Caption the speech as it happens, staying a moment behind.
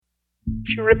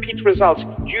If you repeat results,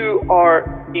 you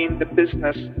are in the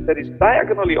business that is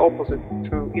diagonally opposite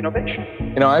to innovation.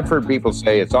 I've heard people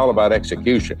say it's all about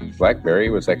execution.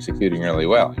 BlackBerry was executing really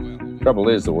well. Trouble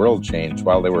is, the world changed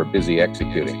while they were busy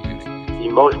executing. The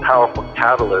most powerful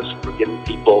catalyst for getting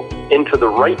people into the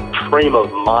right frame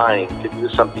of mind to do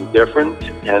something different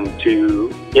and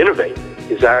to innovate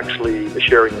is actually the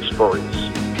sharing of stories.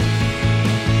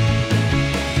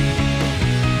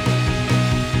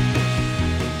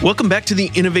 Welcome back to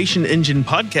the Innovation Engine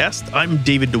podcast. I'm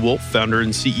David DeWolf, founder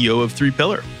and CEO of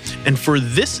 3Pillar. And for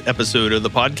this episode of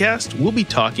the podcast, we'll be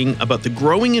talking about the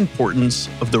growing importance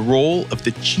of the role of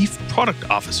the Chief Product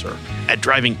Officer at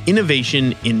driving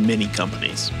innovation in many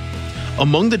companies.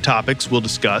 Among the topics we'll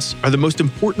discuss are the most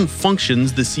important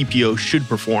functions the CPO should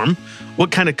perform,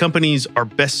 what kind of companies are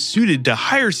best suited to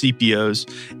hire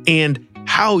CPOs, and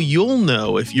how you'll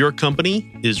know if your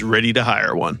company is ready to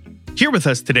hire one. Here with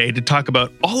us today to talk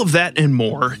about all of that and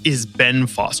more is Ben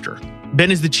Foster.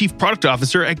 Ben is the Chief Product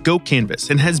Officer at GoCanvas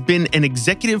and has been an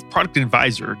executive product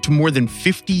advisor to more than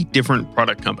 50 different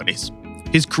product companies.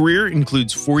 His career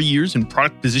includes 4 years in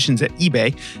product positions at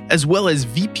eBay, as well as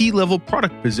VP-level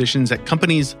product positions at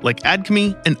companies like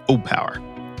Adchemy and Opower.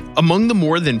 Among the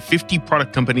more than 50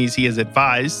 product companies he has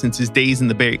advised since his days in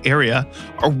the Bay Area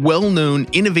are well-known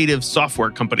innovative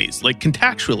software companies like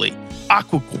Contactually,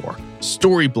 Aquacore,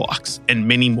 Storyblocks, and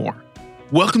many more.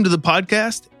 Welcome to the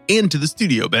podcast and to the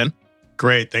studio, Ben.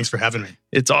 Great. Thanks for having me.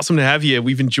 It's awesome to have you.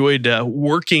 We've enjoyed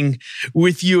working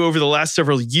with you over the last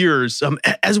several years.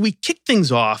 As we kick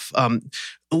things off,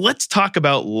 let's talk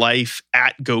about life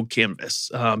at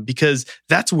GoCanvas, because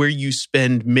that's where you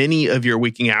spend many of your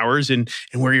waking hours and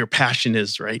where your passion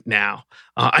is right now.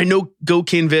 I know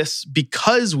GoCanvas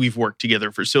because we've worked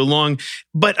together for so long,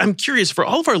 but I'm curious, for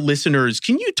all of our listeners,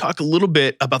 can you talk a little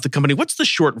bit about the company? What's the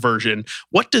short version?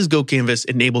 What does GoCanvas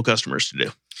enable customers to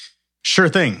do? Sure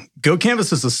thing.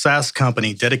 GoCanvas is a SaaS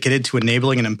company dedicated to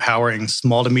enabling and empowering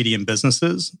small to medium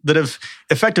businesses that have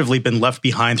effectively been left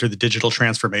behind through the digital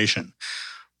transformation.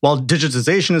 While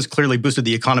digitization has clearly boosted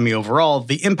the economy overall,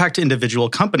 the impact to individual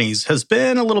companies has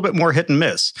been a little bit more hit and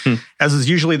miss. As is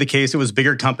usually the case, it was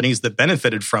bigger companies that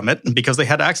benefited from it because they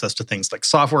had access to things like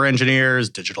software engineers,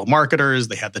 digital marketers,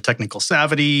 they had the technical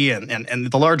savvy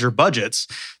and the larger budgets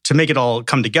to make it all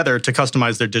come together to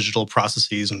customize their digital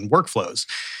processes and workflows.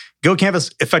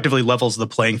 GoCanvas effectively levels the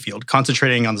playing field,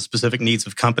 concentrating on the specific needs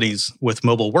of companies with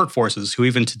mobile workforces who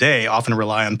even today often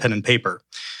rely on pen and paper.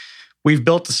 We've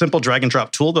built a simple drag and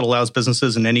drop tool that allows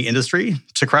businesses in any industry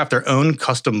to craft their own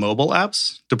custom mobile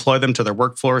apps, deploy them to their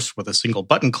workforce with a single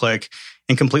button click,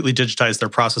 and completely digitize their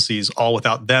processes, all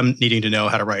without them needing to know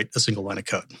how to write a single line of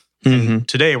code. And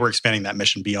today, we're expanding that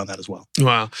mission beyond that as well.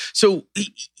 Wow. So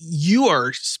you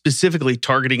are specifically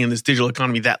targeting in this digital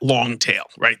economy that long tail,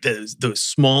 right? Those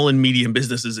small and medium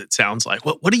businesses, it sounds like.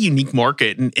 What a unique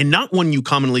market, and not one you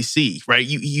commonly see, right?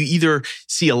 You either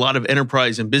see a lot of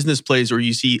enterprise and business plays or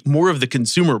you see more of the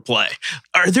consumer play.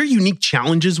 Are there unique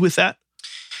challenges with that?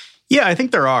 Yeah, I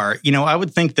think there are. I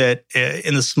would think that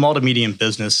in the small to medium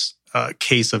business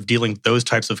case of dealing with those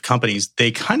types of companies,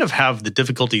 they kind of have the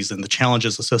difficulties and the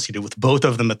challenges associated with both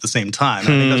of them at the same time. I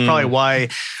think that's probably why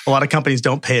a lot of companies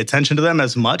don't pay attention to them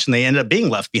as much, and they end up being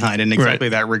left behind in exactly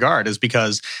that regard, is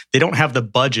because they don't have the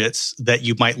budgets that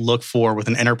you might look for with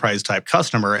an enterprise type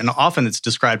customer. And often it's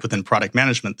described within product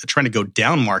management that trying to go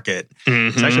down market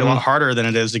is actually a lot harder than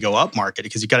it is to go up market,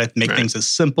 because you got to make things as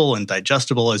simple and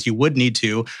digestible as you would need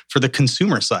to for the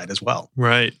consumer side as well.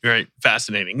 Right.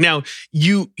 Fascinating. Now,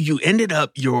 you ended up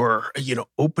your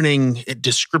opening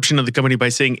description of the company by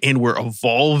saying, and we're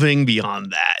evolving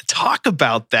beyond that. Talk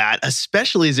about that,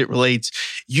 especially as it relates,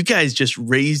 you guys just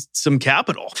raised some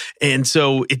capital. And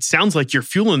so it sounds like you're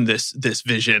fueling this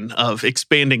vision of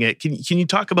expanding it. Can you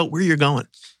talk about where you're going?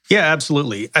 Yeah,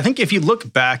 absolutely. I think if you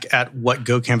look back at what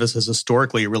GoCanvas has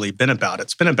historically really been about,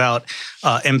 it's been about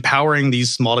empowering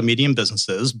these small to medium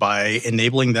businesses by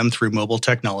enabling them through mobile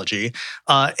technology.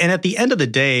 And at the end of the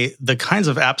day, the kinds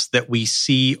of apps that we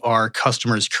see our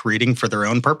customers creating for their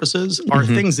own purposes are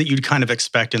things that you'd kind of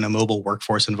expect in a mobile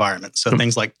workforce environment. So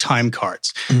things like time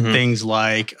cards, things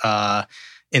like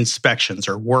inspections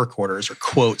or work orders or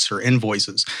quotes or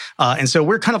invoices. And so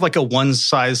we're kind of like a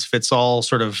one-size-fits-all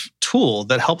sort of tool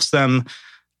that helps them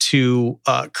to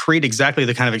create exactly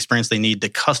the kind of experience they need to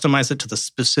customize it to the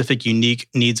specific, unique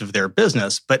needs of their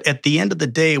business. But at the end of the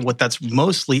day, what that's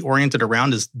mostly oriented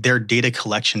around is their data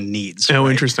collection needs. Oh,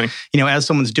 right? Interesting. As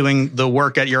someone's doing the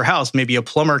work at your house, maybe a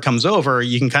plumber comes over,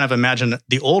 you can kind of imagine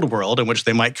the old world in which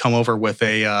they might come over with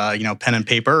a pen and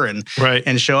paper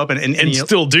and show up and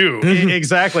still do.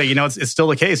 Exactly. It's still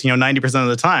the case. 90% of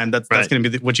the time, that's going to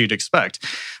be what you'd expect.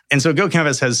 And so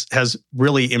GoCanvas has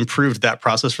really improved that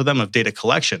process for them of data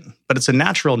collection. But it's a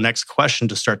natural next question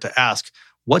to start to ask,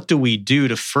 what do we do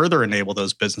to further enable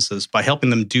those businesses by helping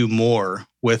them do more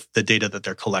with the data that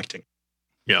they're collecting?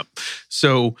 Yeah.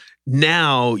 So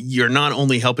now you're not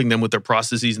only helping them with their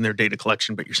processes and their data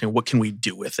collection, but you're saying, what can we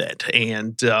do with it?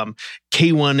 And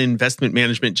K1 Investment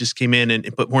Management just came in and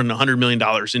put more than $100 million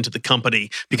into the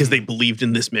company because they believed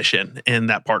in this mission and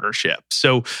that partnership.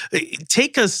 So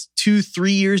take us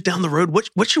 2-3 years down the road.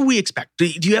 What should we expect? Do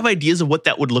you have ideas of what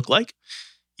that would look like?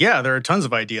 Yeah, there are tons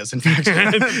of ideas. In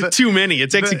fact, too many.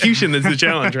 It's execution that's the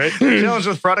challenge, right? The challenge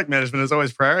with product management is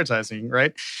always prioritizing,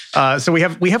 right? So we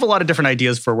have a lot of different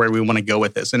ideas for where we want to go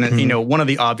with this. And one of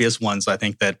the obvious ones I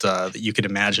think that you could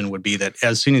imagine would be that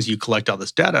as soon as you collect all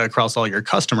this data across all your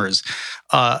customers,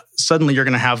 suddenly you're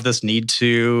going to have this need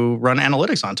to run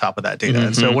analytics on top of that data.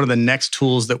 And so one of the next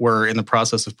tools that we're in the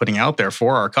process of putting out there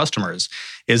for our customers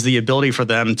is the ability for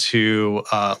them to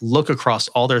look across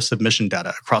all their submission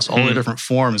data, across all the different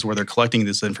forms where they're collecting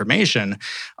this information,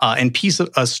 and piece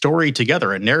a story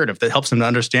together, a narrative that helps them to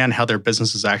understand how their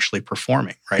business is actually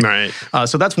performing, right?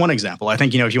 So that's one example. I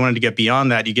think, if you wanted to get beyond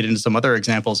that, you get into some other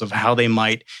examples of how they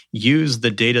might use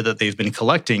the data that they've been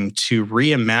collecting to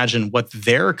reimagine what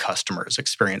their customers'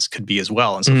 experience could be as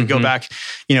well. And so if you go back,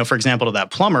 for example, to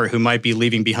that plumber who might be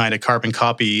leaving behind a carbon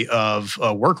copy of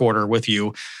a work order with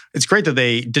you, it's great that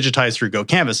they digitize through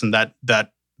GoCanvas and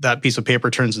that piece of paper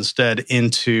turns instead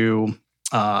into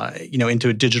into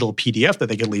a digital PDF that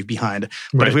they could leave behind.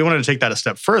 But if we wanted to take that a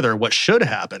step further, what should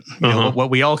happen, what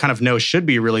we all kind of know should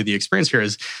be really the experience here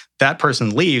is that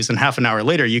person leaves and half an hour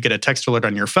later, you get a text alert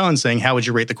on your phone saying, how would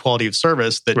you rate the quality of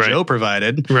service that Joe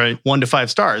provided? 1 to 5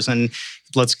 stars. And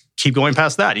let's keep going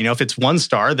past that. If it's 1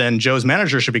 star, then Joe's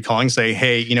manager should be calling, say,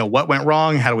 hey, what went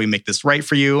wrong? How do we make this right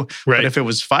for you? But if it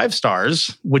was 5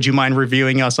 stars, would you mind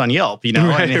reviewing us on Yelp? And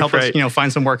help us,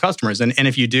 find some more customers. And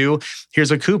if you do, here's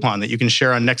a coupon that you can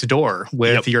share on Nextdoor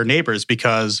with your neighbors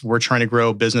because we're trying to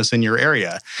grow business in your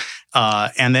area.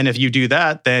 And then if you do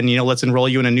that, then let's enroll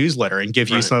you in a newsletter and give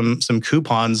you some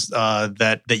coupons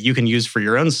that you can use for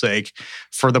your own sake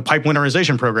for the pipe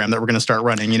winterization program that we're going to start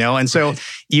running. And so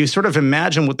you sort of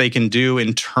imagine what they can do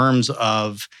in terms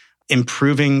of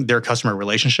improving their customer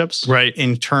relationships,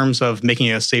 in terms of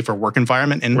making a safer work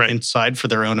environment inside for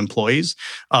their own employees.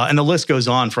 And the list goes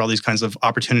on for all these kinds of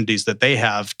opportunities that they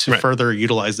have to further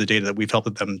utilize the data that we've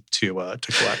helped them to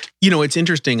collect. It's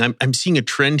interesting. I'm seeing a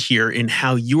trend here in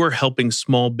how you are helping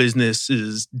small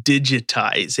businesses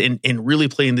digitize and really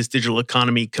play in this digital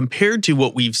economy compared to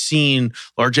what we've seen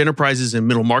large enterprises and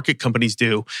middle market companies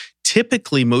do.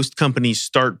 Typically, most companies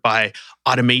start by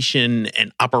automation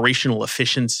and operational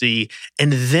efficiency,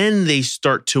 and then they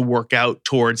start to work out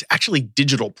towards actually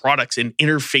digital products and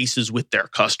interfaces with their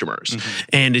customers.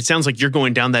 And it sounds like you're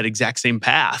going down that exact same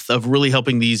path of really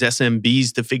helping these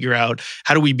SMBs to figure out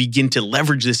how do we begin to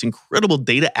leverage this incredible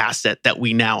data asset that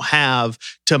we now have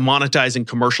to monetize and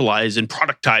commercialize and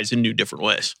productize in new different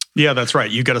ways. Yeah, that's right.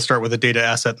 You've got to start with a data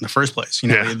asset in the first place.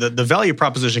 The value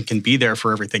proposition can be there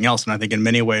for everything else, and I think in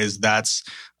many ways that's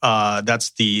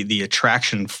the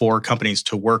attraction for companies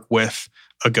to work with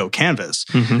a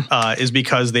GoCanvas is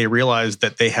because they realize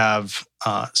that they have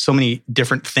so many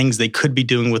different things they could be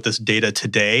doing with this data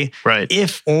today.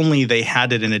 If only they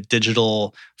had it in a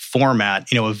digital format,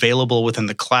 available within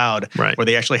the cloud, where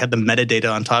they actually had the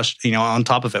metadata on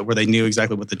top of it, where they knew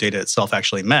exactly what the data itself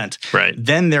actually meant.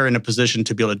 Then they're in a position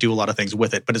to be able to do a lot of things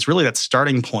with it. But it's really that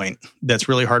starting point that's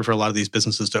really hard for a lot of these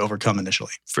businesses to overcome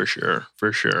initially. For sure.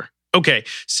 Okay,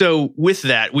 so with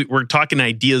that, we're talking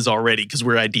ideas already because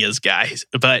we're ideas guys,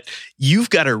 but you've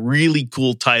got a really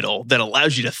cool title that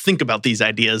allows you to think about these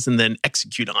ideas and then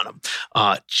execute on them.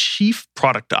 Chief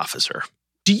Product Officer.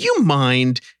 Do you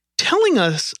mind telling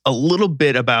us a little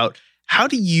bit about how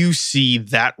do you see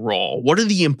that role? What are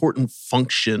the important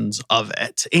functions of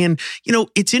it? And,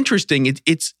 it's interesting.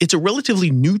 It's a relatively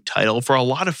new title for a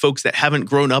lot of folks that haven't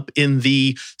grown up in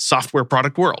the software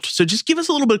product world. So just give us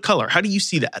a little bit of color. How do you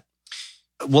see that?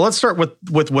 Well, let's start with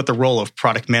what the role of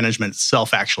product management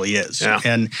itself actually is.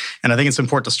 And I think it's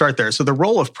important to start there. So the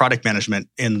role of product management,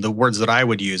 in the words that I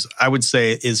would use, I would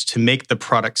say is to make the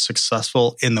product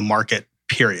successful in the market,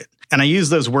 period. And I use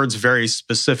those words very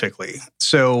specifically.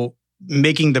 So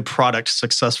making the product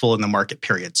successful in the market,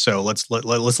 period. So let's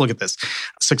look at this.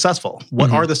 Successful.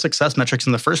 What are the success metrics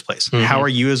in the first place? How are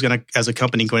you as a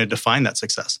company going to define that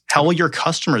success? How will your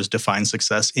customers define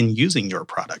success in using your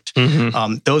product?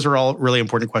 Those are all really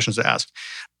important questions to ask.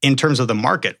 In terms of the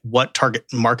market, what target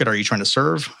market are you trying to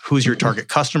serve? Who's your target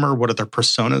customer? What are the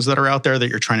personas that are out there that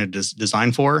you're trying to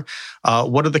design for?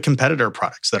 What are the competitor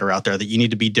products that are out there that you need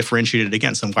to be differentiated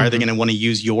against? And why are they going to want to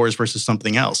use yours versus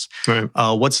something else? Right.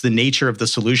 What's the nature of the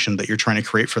solution that you're trying to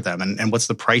create for them? And what's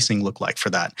the pricing look like for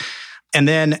that? And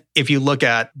then if you look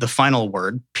at the final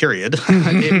word, period,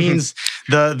 it means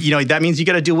that means you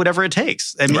got to do whatever it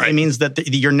takes. It means that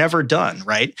you're never done,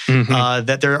 right?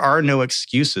 That there are no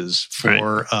excuses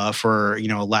for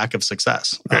lack of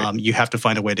success. Right. You have to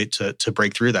find a way to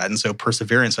break through that. And so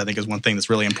perseverance, I think, is one thing that's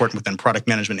really important within product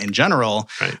management in general.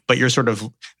 Right. But you're sort of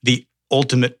the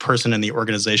ultimate person in the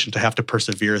organization to have to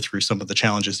persevere through some of the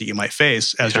challenges that you might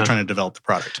face as you're trying to develop the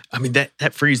product. I mean,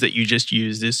 that phrase that you just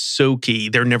used is so key.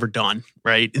 They're never done,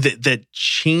 right? The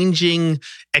changing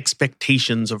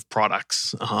expectations of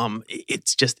products,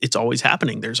 it's always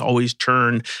happening. There's always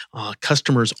churn.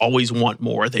 Customers always want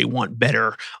more. They want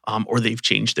better, or they've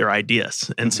changed their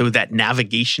ideas. And so that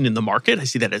navigation in the market, I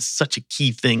see that as such a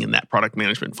key thing in that product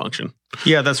management function.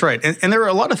 Yeah, that's right. And there are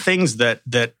a lot of things that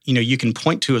you can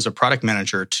point to as a product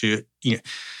manager to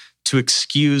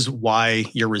excuse why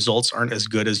your results aren't as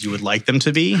good as you would like them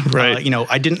to be. Right.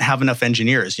 I didn't have enough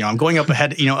engineers. I'm going up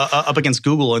against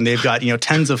Google, and they've got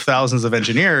tens of thousands of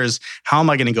engineers. How am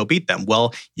I going to go beat them?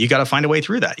 Well, you got to find a way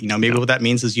through that. Maybe what that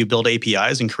means is you build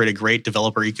APIs and create a great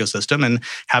developer ecosystem and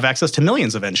have access to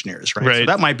millions of engineers. Right. So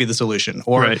that might be the solution.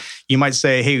 Or you might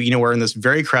say, hey, we're in this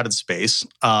very crowded space.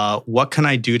 What can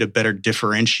I do to better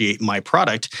differentiate my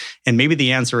product? And maybe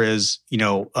the answer is,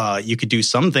 you could do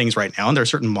some things right now, and there are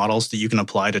certain models that you can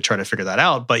apply to try to figure that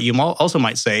out. But you also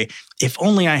might say, if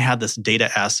only I had this data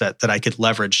asset that I could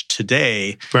leverage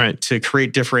today to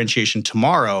create differentiation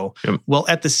tomorrow. Yep. Well,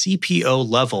 at the CPO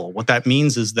level, what that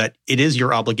means is that it is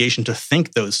your obligation to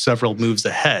think those several moves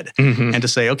ahead and to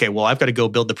say, okay, well, I've got to go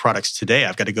build the products today.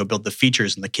 I've got to go build the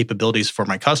features and the capabilities for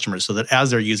my customers so that as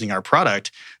they're using our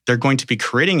product, they're going to be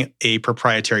creating a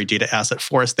proprietary data asset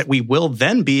for us that we will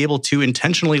then be able to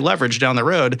intentionally leverage down the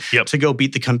road to go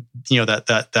beat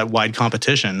that wide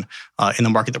competition in the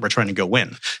market that we're trying to go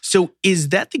win. So is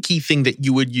that the key thing that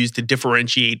you would use to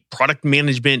differentiate product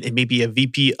management and maybe a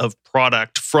VP of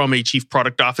product from a chief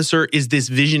product officer? Is this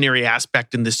visionary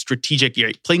aspect and this strategic,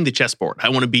 playing the chessboard? I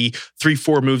want to be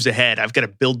 3-4 moves ahead. I've got to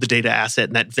build the data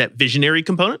asset, and that visionary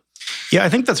component? Yeah, I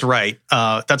think that's right.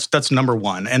 That's number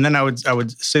one. And then I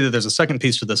would say that there's a second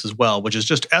piece to this as well, which is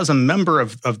just as a member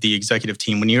of the executive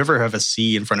team, when you ever have a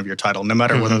C in front of your title, no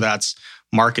matter whether that's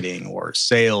marketing or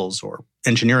sales or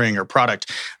engineering or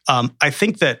product, I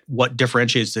think that what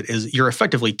differentiates it is you're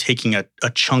effectively taking a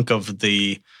chunk of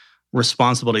the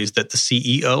responsibilities that the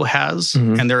CEO has,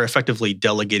 and they're effectively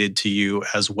delegated to you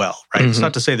as well, right? It's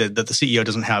not to say that the CEO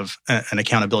doesn't have an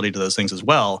accountability to those things as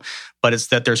well, but it's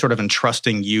that they're sort of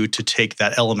entrusting you to take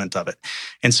that element of it.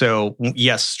 And so,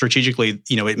 yes, strategically,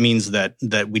 it means that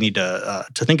we need to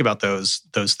think about those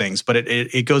things, but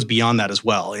it goes beyond that as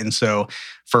well. And so,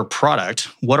 for product,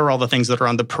 what are all the things that are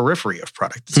on the periphery of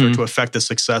product that start to affect the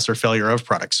success or failure of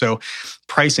product? So,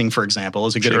 pricing, for example,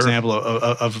 is a good example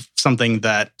of something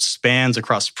that spans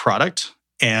across product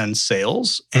and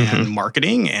sales and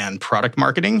marketing and product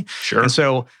marketing. Sure. And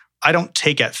so, I don't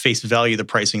take at face value the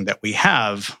pricing that we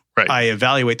have. Right. I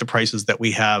evaluate the prices that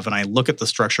we have, and I look at the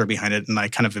structure behind it, and I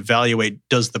kind of evaluate,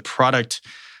 does the product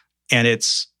and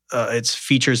its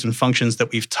features and functions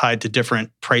that we've tied to different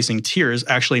pricing tiers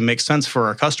actually make sense for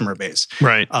our customer base?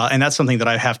 Right. And that's something that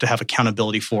I have to have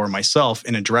accountability for myself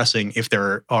in addressing if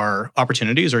there are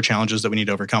opportunities or challenges that we need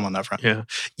to overcome on that front. Yeah.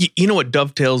 You know what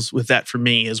dovetails with that for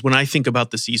me is when I think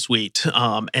about the C-suite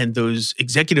and those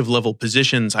executive level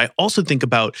positions, I also think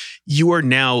about you are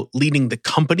now leading the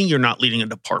company. You're not leading a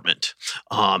department.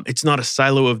 It's not a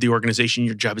silo of the organization.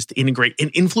 Your job is to integrate and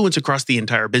influence across the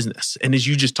entire business. And as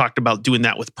you just talked about doing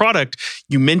that with product,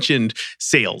 you mentioned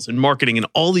sales and marketing and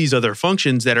all these other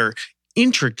functions that are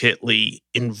intricately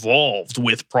involved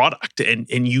with product, and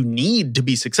you need to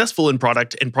be successful in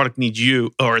product, and product needs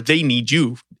you, or they need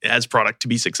you as product to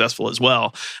be successful as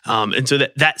well. And so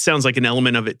that sounds like an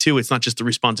element of it too. It's not just the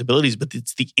responsibilities, but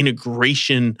it's the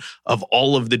integration of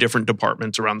all of the different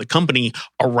departments around the company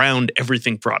around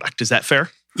everything product. Is that fair?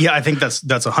 Yeah, I think that's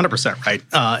 100% right.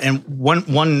 And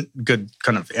one good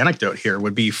kind of anecdote here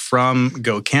would be from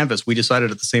GoCanvas. We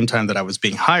decided at the same time that I was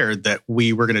being hired that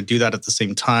we were going to do that at the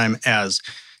same time as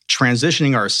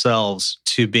transitioning ourselves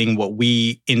to being what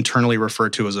we internally refer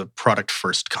to as a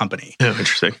product-first company. Oh,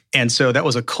 interesting. And so that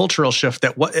was a cultural shift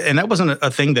that wasn't a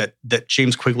thing that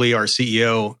James Quigley, our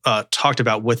CEO, talked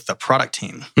about with the product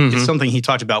team. Mm-hmm. It's something he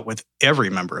talked about with every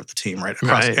member of the team, right?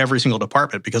 Across every single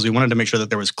department, because we wanted to make sure that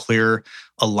there was clear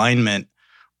alignment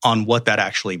on what that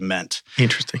actually meant.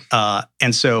 Interesting.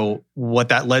 And so what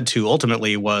that led to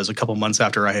ultimately was a couple months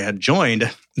after I had joined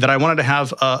that I wanted to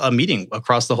have a meeting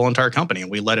across the whole entire company.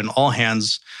 We led an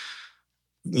all-hands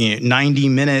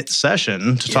 90-minute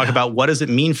session to talk about what does it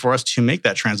mean for us to make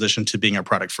that transition to being a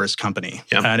product-first company.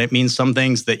 Yep. And it means some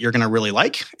things that you're going to really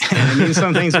like, and it means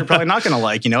some things you're probably not going to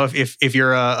like. If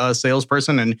you're a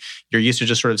salesperson and you're used to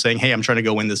just sort of saying, hey, I'm trying to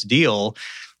go win this deal,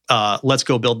 let's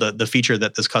go build the feature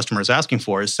that this customer is asking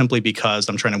for is simply because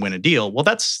I'm trying to win a deal. Well,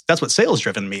 that's what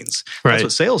sales-driven means. Right. That's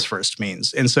what sales first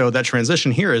means. And so that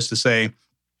transition here is to say,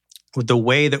 the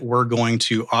way that we're going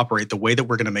to operate, the way that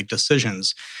we're going to make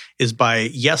decisions is by,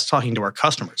 yes, talking to our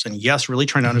customers and yes, really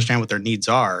trying to understand what their needs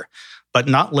are, but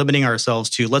not limiting ourselves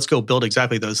to let's go build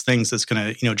exactly those things that's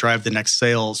going to drive the next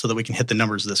sale so that we can hit the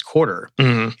numbers this quarter.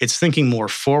 Mm-hmm. It's thinking more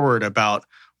forward about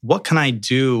what can I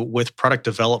do with product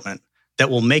development that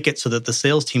will make it so that the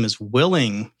sales team is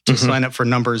willing to sign up for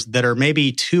numbers that are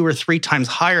maybe 2 or 3 times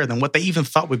higher than what they even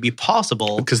thought would be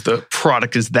possible. Because the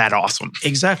product is that awesome.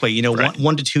 Exactly. Right.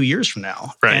 1 to 2 years from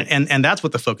now. Right. And that's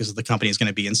what the focus of the company is going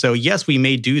to be. And so, yes, we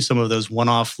may do some of those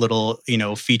one-off little,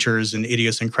 features and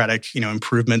idiosyncratic,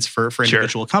 improvements for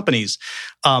individual companies.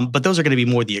 But those are going to be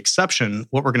more the exception.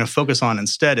 What we're going to focus on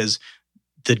instead is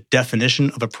the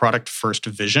definition of a product-first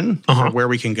vision for where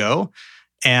we can go,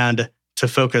 and to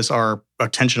focus our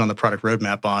attention on the product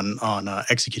roadmap on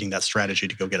executing that strategy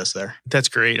to go get us there. That's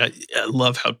great. I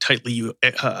love how tightly you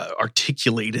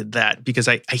articulated that, because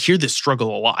I hear this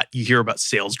struggle a lot. You hear about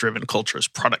sales-driven cultures,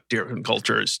 product-driven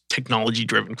cultures,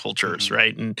 technology-driven cultures,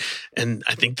 right? And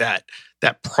I think that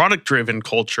product-driven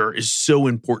culture is so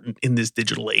important in this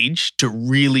digital age to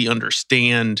really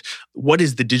understand what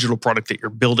is the digital product that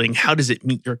you're building, how does it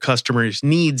meet your customers'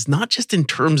 needs, not just in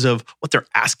terms of what they're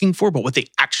asking for, but what they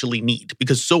actually need,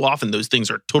 because so often those things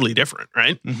are totally different,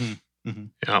 right? Mm-hmm. Mm-hmm.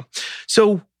 Yeah.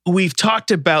 So we've talked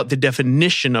about the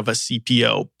definition of a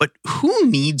CPO, but who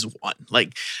needs one?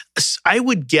 Like, I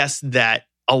would guess that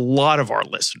a lot of our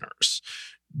listeners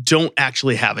don't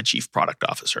actually have a chief product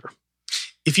officer.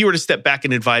 If you were to step back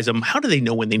and advise them, how do they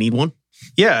know when they need one?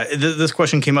 Yeah, this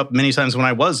question came up many times when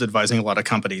I was advising a lot of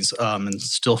companies, and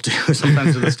still do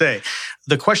sometimes to this day.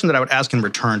 The question that I would ask in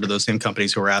return to those same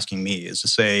companies who are asking me is to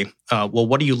say, well,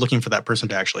 what are you looking for that person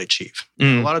to actually achieve?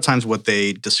 A lot of times what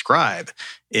they describe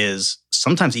is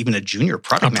sometimes even a junior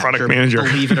product manager.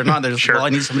 Believe it or not, there's, well, I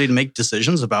need somebody to make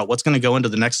decisions about what's going to go into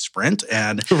the next sprint.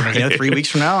 And 3 weeks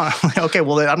from now, I'm like, okay,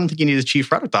 well, I don't think you need a chief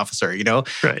product officer.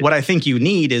 What I think you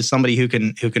need is somebody who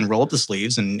can roll up the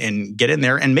sleeves and get in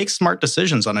there and make smart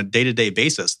decisions on a day-to-day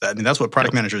basis. That's what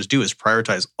product managers do, is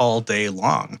prioritize all day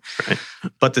long. Right.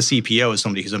 But the CPO is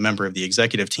somebody who's a member of the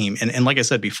executive team. And like I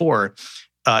said before,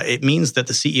 it means that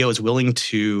the CEO is willing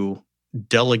to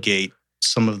delegate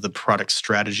some of the product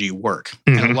strategy work.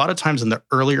 And a lot of times in the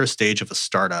earlier stage of a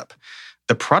startup,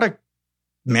 the product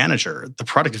manager, the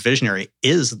product visionary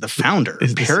is the founder,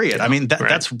 period.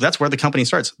 That's where the company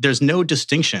starts. There's no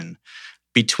distinction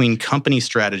between company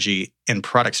strategy and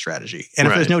product strategy. And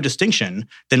if there's no distinction,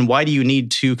 then why do you need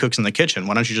 2 cooks in the kitchen?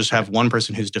 Why don't you just have one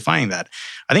person who's defining that?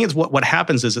 I think it's what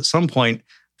happens is at some point,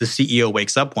 the CEO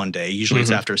wakes up one day, usually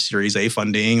it's after Series A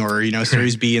funding or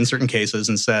Series B in certain cases,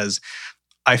 and says,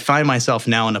 I find myself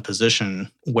now in a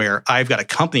position where I've got a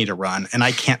company to run and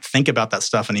I can't think about that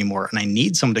stuff anymore, and I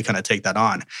need someone to kind of take that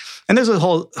on. And there's a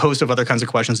whole host of other kinds of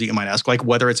questions that you might ask, like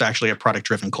whether it's actually a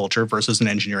product-driven culture versus an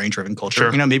engineering-driven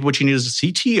culture. Maybe what you need is a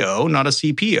CTO, not a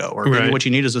CPO, or maybe what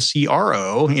you need is a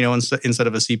CRO, instead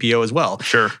of a CPO as well.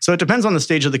 Sure. So it depends on the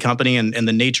stage of the company and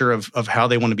the nature of how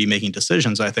they want to be making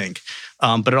decisions, I think.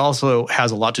 But it also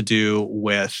has a lot to do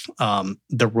with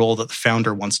the role that the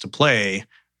founder wants to play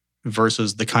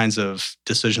versus the kinds of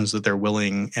decisions that they're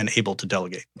willing and able to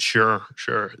delegate. Sure.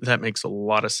 That makes a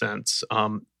lot of sense.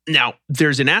 Now,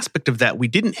 there's an aspect of that we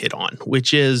didn't hit on,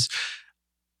 which is,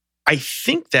 I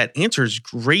think that answer is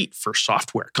great for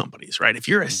software companies, right? If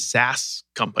you're a SaaS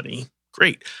company,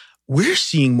 great. We're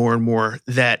seeing more and more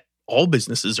that all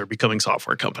businesses are becoming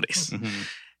software companies. Mm-hmm.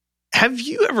 Have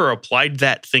you ever applied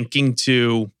that thinking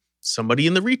to somebody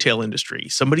in the retail industry,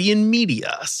 somebody in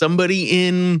media, somebody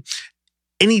in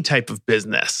any type of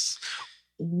business?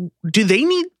 Do they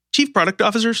need chief product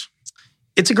officers?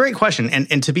 It's a great question.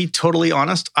 And to be totally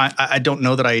honest, I don't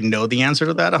know that I know the answer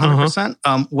to that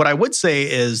 100%. What I would say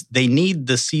is they need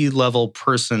the C-level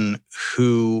person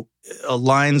who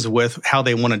aligns with how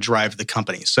they want to drive the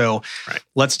company. So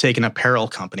let's take an apparel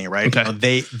company, right?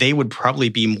 Okay. They would probably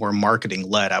be more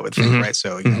marketing-led, I would think, right?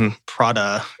 So you know,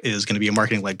 Prada is going to be a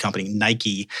marketing-led company.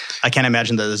 Nike, I can't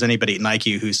imagine that there's anybody at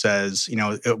Nike who says, you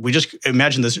know, we just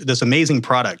imagine this amazing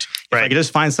product. If I could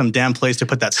just find some damn place to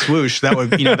put that swoosh, that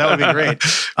would, you know, that would be great.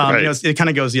 You know, it kind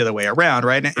of goes the other way around,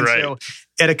 right? And so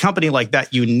at a company like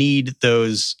that, you need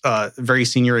those very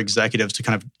senior executives to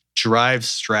kind of drive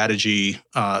strategy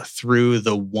through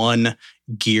the one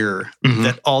gear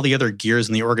that all the other gears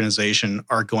in the organization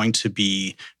are going to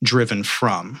be driven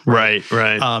from. Right.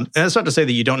 And that's not to say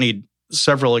that you don't need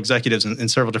several executives in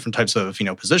several different types of, you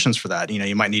know, positions for that. You know,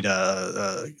 you might need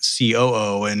a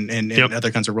COO and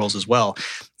other kinds of roles as well.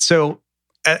 So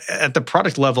at the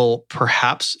product level,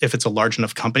 perhaps if it's a large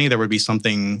enough company, there would be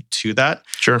something to that.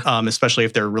 Sure. Especially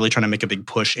if they're really trying to make a big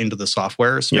push into the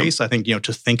software space. I think, you know,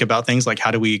 to think about things like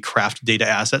how do we craft data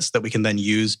assets that we can then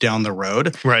use down the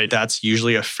road. Right. That's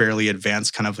usually a fairly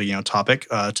advanced kind of, you know, topic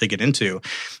to get into.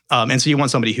 And so you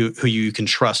want somebody who you can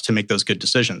trust to make those good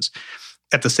decisions.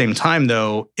 At the same time,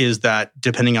 though, is that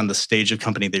depending on the stage of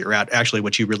company that you're at, actually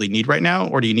what you really need right now,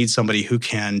 or do you need somebody who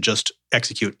can just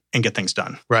execute and get things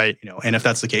done? Right. You know, and if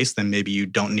that's the case, then maybe you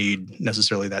don't need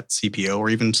necessarily that CPO, or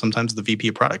even sometimes the VP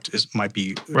of product might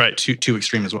be too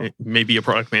extreme as well. Maybe a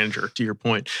product manager, to your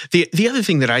point. The other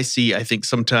thing that I see, I think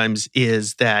sometimes,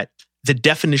 is that the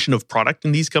definition of product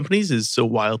in these companies is so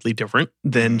wildly different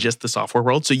than just the software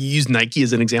world. So you use Nike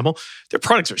as an example. Their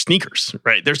products are sneakers,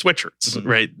 right? They're sweatshirts,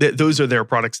 right? Those are their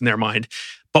products in their mind.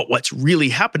 But what's really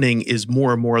happening is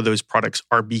more and more of those products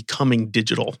are becoming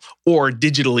digital or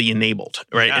digitally enabled,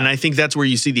 right? Yeah. And I think that's where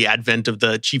you see the advent of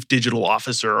the chief digital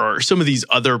officer or some of these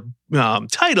other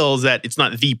titles that it's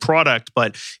not the product,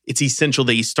 but it's essential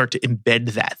that you start to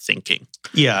embed that thinking.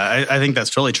 Yeah, I think that's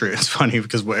totally true. It's funny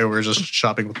because we were just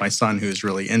shopping with my son who's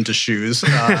really into shoes.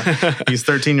 He's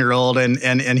 13-year-old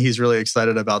and he's really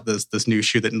excited about this new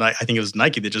shoe that I think it was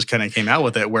Nike that just kind of came out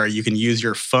with it, where you can use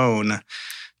your phone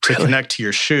to connect to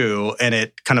your shoe, and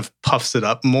it kind of puffs it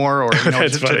up more, or you know,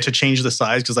 to change the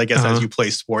size, because I guess as you play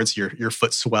sports, your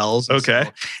foot swells. Okay,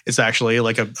 so it's actually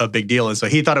like a big deal, and so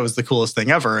he thought it was the coolest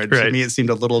thing ever. And to me, it seemed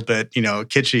a little bit, you know,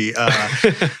 kitschy.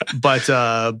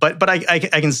 But I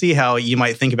can see how you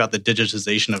might think about the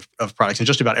digitization of products, and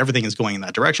just about everything is going in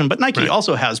that direction. But Nike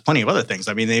also has plenty of other things.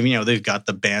 I mean, they've got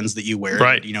the bands that you wear,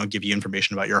 that, you know, give you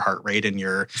information about your heart rate and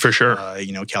your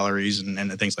you know, calories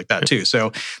and things like that too.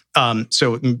 So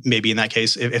maybe in that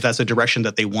case, if that's a direction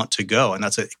that they want to go and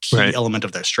that's a key element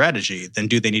of their strategy, then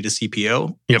do they need a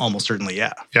CPO? Almost certainly,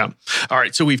 yeah. All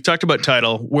right. So we've talked about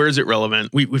title. Where is it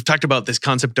relevant? We've talked about this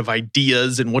concept of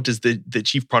ideas and what does the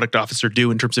chief product officer do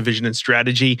in terms of vision and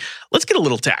strategy. Let's get a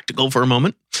little tactical for a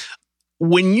moment.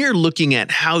 When you're looking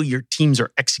at how your teams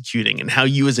are executing and how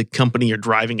you as a company are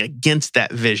driving against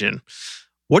that vision,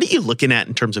 what are you looking at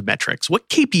in terms of metrics? What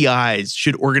KPIs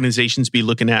should organizations be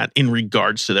looking at in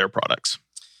regards to their products?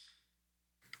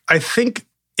 I think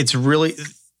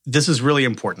this is really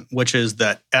important, which is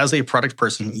that as a product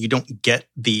person, you don't get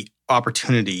the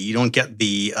opportunity, you don't get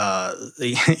the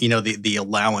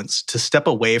allowance to step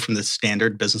away from the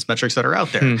standard business metrics that are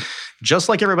out there. Just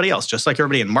like everybody else, just like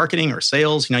everybody in marketing or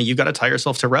sales, you know, you've got to tie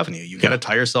yourself to revenue. You've got to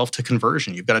tie yourself to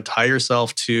conversion. You've got to tie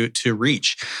yourself to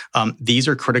reach. These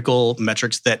are critical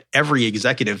metrics that every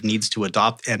executive needs to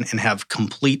adopt and have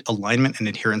complete alignment and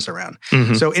adherence around.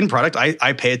 So in product,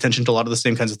 I pay attention to a lot of the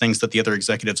same kinds of things that the other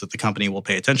executives at the company will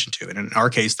pay attention to. And in our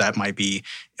case, that might be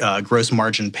gross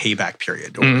margin payback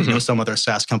period, or you know, some other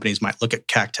SaaS companies might look at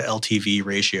CAC to LTV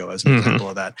ratio as an example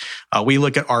of that. We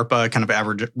look at ARPA, kind of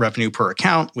average revenue per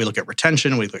account. We look at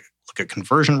retention. We look at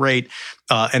conversion rate,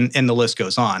 and the list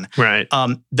goes on. Right.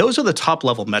 Those are the top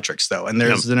level metrics, though, and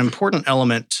there's an important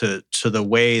element to the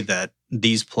way that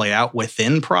these play out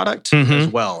within product as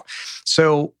well.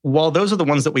 So while those are the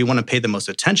ones that we want to pay the most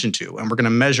attention to, and we're going to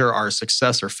measure our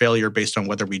success or failure based on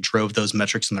whether we drove those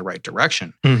metrics in the right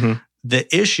direction, the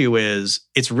issue is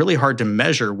it's really hard to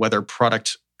measure whether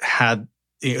product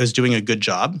is doing a good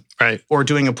job or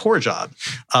doing a poor job,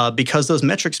 because those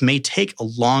metrics may take a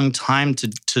long time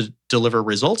to deliver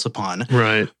results upon,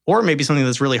 or maybe something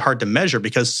that's really hard to measure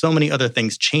because so many other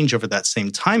things change over that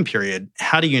same time period.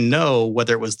 How do you know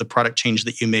whether it was the product change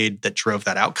that you made that drove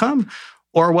that outcome?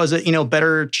 Or was it, you know,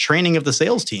 better training of the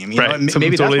sales team? You know,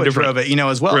 maybe that's what drove it, you know,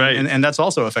 as well. And that's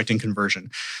also affecting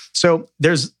conversion. So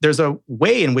there's a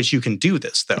way in which you can do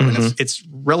this, though. And it's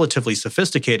relatively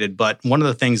sophisticated. But one of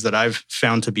the things that I've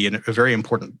found to be a very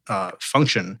important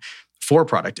function for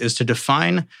product is to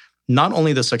define not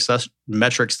only the success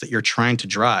metrics that you're trying to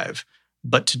drive,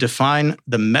 but to define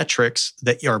the metrics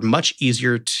that are much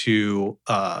easier to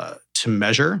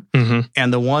measure,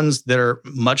 and the ones that are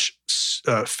much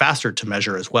faster to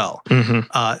measure as well,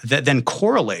 that then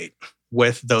correlate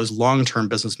with those long-term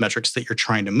business metrics that you're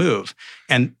trying to move.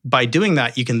 And by doing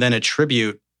that, you can then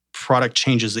attribute product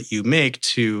changes that you make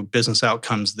to business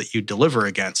outcomes that you deliver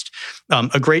against.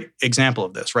 A great example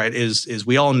of this, right, is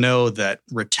we all know that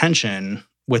retention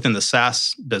within the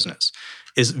SaaS business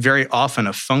is very often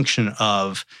a function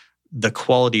of the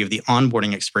quality of the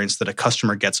onboarding experience that a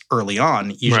customer gets early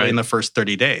on, usually in the first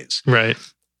 30 days. Right.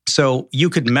 So you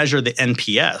could measure the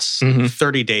NPS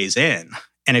 30 days in.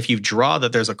 And if you draw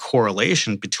that there's a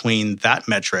correlation between that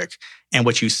metric and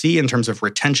what you see in terms of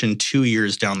retention 2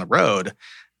 years down the road,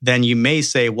 then you may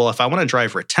say, well, if I want to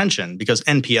drive retention, because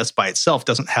NPS by itself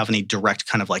doesn't have any direct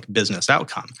kind of like business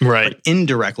outcome, right? But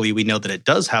indirectly, we know that it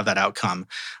does have that outcome.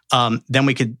 Then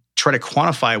we could try to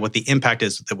quantify what the impact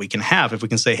is that we can have. If we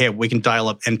can say, hey, we can dial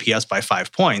up NPS by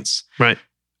 5 points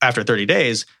after 30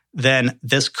 days, then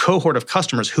this cohort of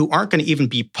customers who aren't going to even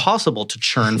be possible to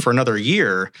churn for another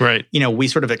year, we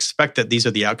sort of expect that these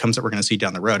are the outcomes that we're going to see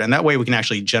down the road. And that way we can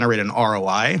actually generate an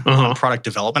ROI on product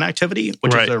development activity,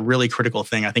 which is a really critical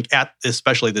thing, I think, at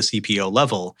especially the CPO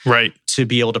level, to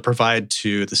be able to provide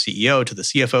to the CEO, to the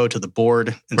CFO, to the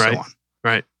board, and so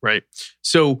on. Right.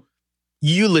 So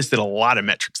you listed a lot of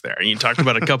metrics there. And you talked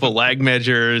about a couple lag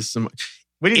measures,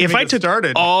 if I took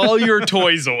all your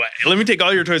toys away, let me take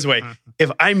all your toys away.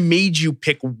 If I made you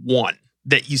pick one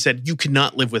that you said you could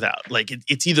not live without, like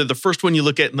it's either the first one you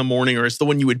look at in the morning or it's the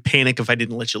one you would panic if I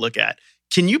didn't let you look at.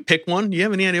 Can you pick one? Do you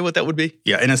have any idea what that would be?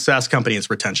 Yeah, in a SaaS company, it's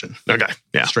retention. Okay,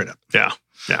 yeah, straight up. Yeah.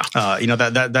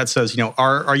 That says,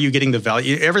 are you getting the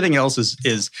value? Everything else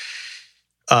is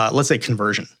let's say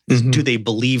conversion. Do they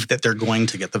believe that they're going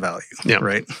to get the value?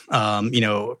 Right.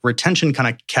 Retention kind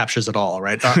of captures it all,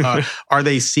 right? Are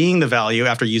they seeing the value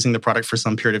after using the product for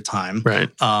some period of time? Right.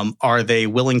 Are they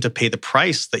willing to pay the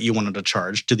price that you wanted to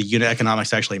charge? Do the unit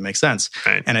economics actually make sense?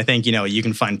 Right. And I think, you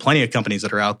can find plenty of companies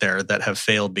that are out there that have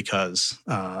failed because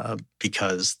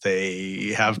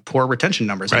they have poor retention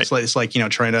numbers. Right. It's like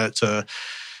trying to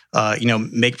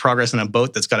make progress in a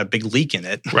boat that's got a big leak in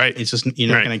it. Right. It's just, you're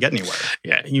not going to get anywhere.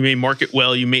 Yeah. You may market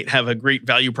well, you may have a great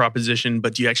value proposition,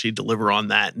 but do you actually deliver on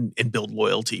that and build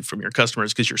loyalty from your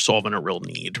customers because you're solving a real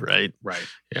need, right? Right.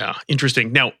 Yeah.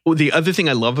 Interesting. Now, the other thing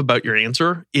I love about your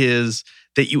answer is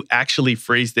that you actually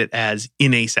phrased it as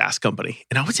in a SaaS company.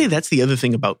 And I would say that's the other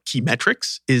thing about key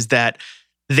metrics is that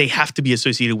they have to be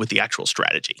associated with the actual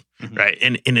strategy, right?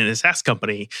 And in a SaaS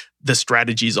company, the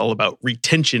strategy is all about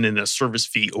retention and a service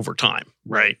fee over time,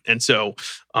 right? And so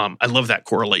I love that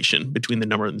correlation between the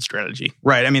number and the strategy.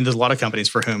 Right. I mean, there's a lot of companies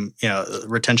for whom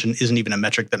retention isn't even a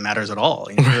metric that matters at all.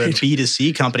 You're a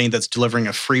B2C company that's delivering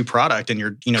a free product, and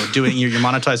you're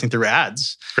monetizing through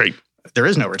ads. Great. There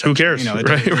is no retention. Who cares?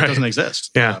 It doesn't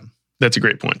exist. Yeah. That's a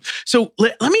great point. So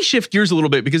let me shift gears a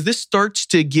little bit because this starts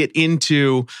to get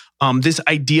into this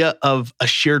idea of a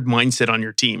shared mindset on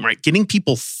your team, right? Getting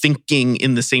people thinking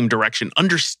in the same direction,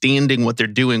 understanding what they're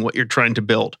doing, what you're trying to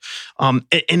build. And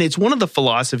it's one of the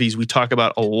philosophies we talk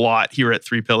about a lot here at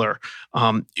 3Pillar,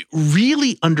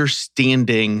 really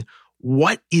understanding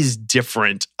what is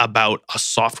different about a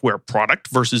software product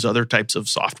versus other types of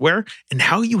software and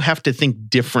how you have to think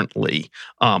differently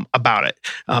about it.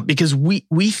 Because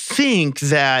we think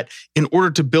that in order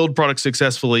to build products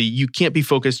successfully, you can't be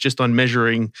focused just on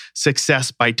measuring success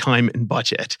by time and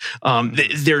budget.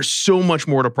 There's so much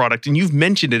more to product. And you've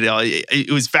mentioned it.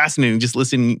 It was fascinating just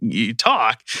listening you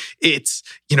talk. It's,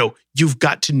 you've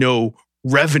got to know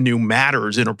revenue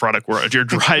matters in a product world. You're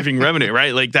driving revenue,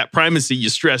 right? Like that primacy you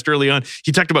stressed early on.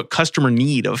 You talked about customer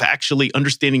need, of actually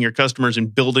understanding your customers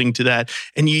and building to that.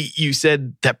 And you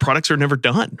said that products are never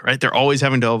done, right? They're always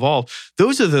having to evolve.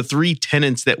 Those are the three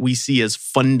tenets that we see as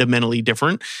fundamentally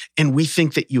different. And we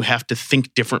think that you have to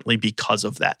think differently because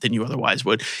of that than you otherwise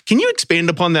would. Can you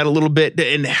expand upon that a little bit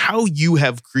and how you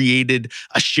have created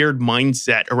a shared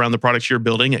mindset around the products you're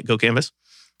building at GoCanvas?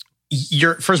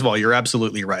 First of all, you're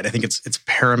absolutely right. I think it's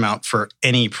paramount for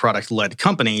any product-led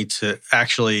company to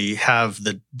actually have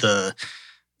the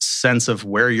sense of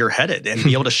where you're headed and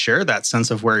be able to share that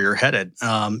sense of where you're headed,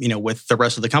 with the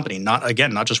rest of the company. Not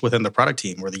just within the product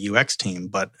team or the UX team,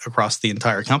 but across the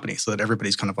entire company, so that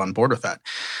everybody's kind of on board with that.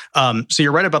 So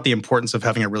you're right about the importance of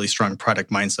having a really strong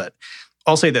product mindset.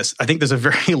 I'll say this. I think there's a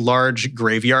very large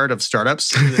graveyard of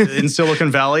startups in Silicon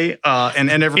Valley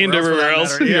and everywhere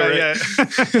else.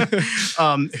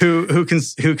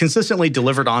 Who consistently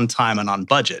delivered on time and on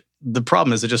budget. the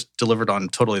problem is it just delivered on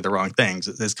totally the wrong things.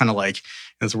 It's kind of like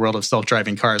in this world of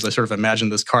self-driving cars, I sort of imagine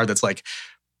this car that's like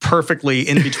perfectly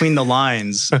in between the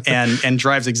lines and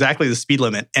drives exactly the speed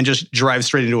limit and just drives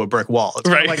straight into a brick wall. It's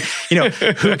kind of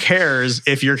like, who cares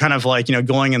if you're kind of like,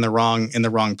 going in the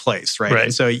wrong place, right?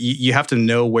 And so you have to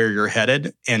know where you're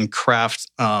headed and craft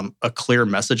a clear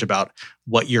message about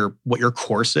what your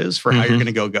course is for how you're going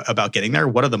to go about getting there.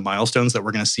 What are the milestones that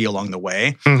we're going to see along the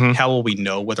way? How will we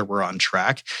know whether we're on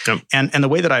track? And the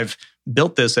way that I've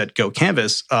built this at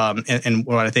GoCanvas, and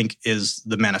what I think is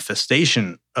the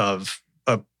manifestation of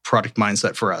a product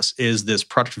mindset for us is this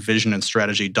product vision and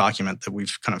strategy document that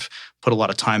we've kind of put a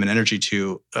lot of time and energy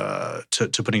to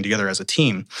putting together as a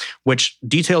team, which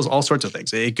details all sorts of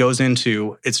things.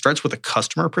 It starts with a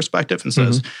customer perspective and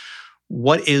says,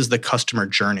 what is the customer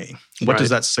journey? What does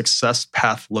that success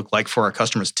path look like for our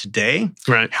customers today?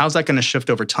 How's that going to shift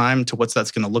over time to what's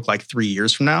that's going to look like 3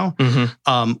 years from now?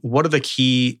 What are the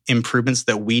key improvements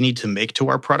that we need to make to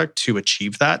our product to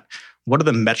achieve that? What are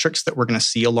the metrics that we're going to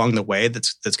see along the way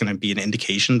that's going to be an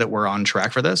indication that we're on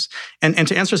track for this? And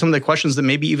to answer some of the questions that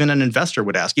maybe even an investor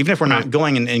would ask, even if we're not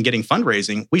going and getting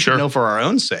fundraising, we should know for our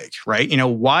own sake, right?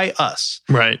 Why us?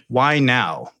 Why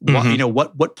now?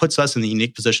 What puts us in the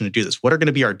unique position to do this? What are going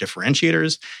to be our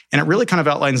differentiators? And it really kind of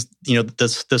outlines,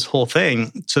 this whole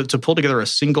thing to pull together a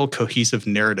single cohesive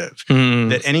narrative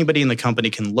that anybody in the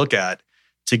company can look at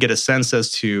to get a sense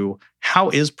as to how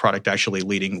is product actually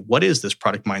leading? What is this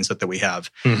product mindset that we have?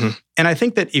 And I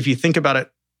think that if you think about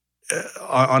it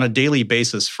on a daily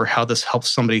basis for how this helps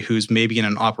somebody who's maybe in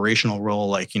an operational role,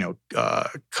 like,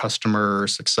 customer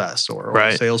success or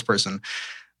a salesperson,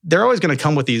 they're always going to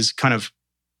come with these kind of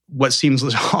what seems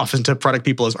often to product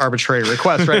people as arbitrary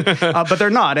requests, right? But they're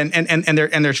not, and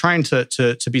they're trying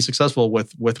to be successful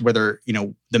with whether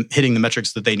them hitting the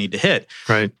metrics that they need to hit,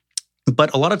 right?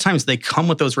 But a lot of times they come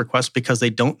with those requests because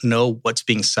they don't know what's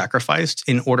being sacrificed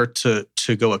in order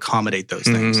to go accommodate those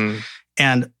things.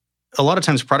 And a lot of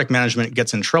times product management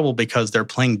gets in trouble because they're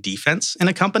playing defense in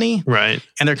a company.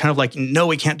 And they're kind of like, no,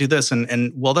 we can't do this.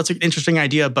 And well, that's an interesting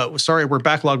idea, but sorry, we're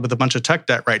backlogged with a bunch of tech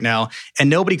debt right now. And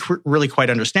nobody really quite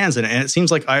understands it. And it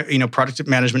seems like, product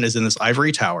management is in this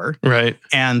ivory tower.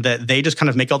 And that they just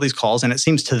kind of make all these calls. And it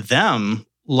seems to them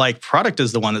like product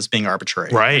is the one that's being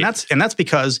arbitrary. And that's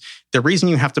because the reason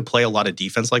you have to play a lot of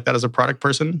defense like that as a product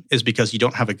person is because you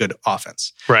don't have a good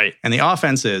offense. And the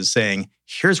offense is saying,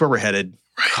 here's where we're headed.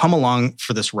 Come along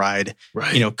for this ride.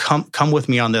 Come with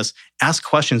me on this. Ask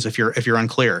questions if you're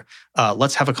unclear.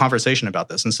 Let's have a conversation about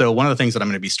this. And so one of the things that I'm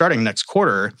going to be starting next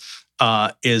quarter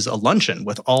is a luncheon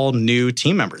with all new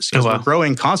team members. Because we're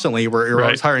growing constantly. We're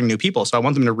always hiring new people. So I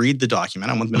want them to read the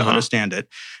document. I want them to understand it.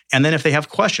 And then if they have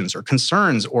questions or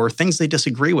concerns or things they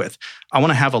disagree with, I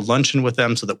want to have a luncheon with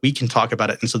them so that we can talk about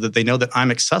it and so that they know that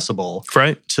I'm accessible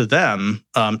to them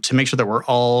to make sure that we're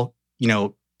all,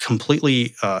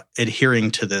 completely adhering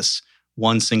to this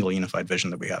one single unified vision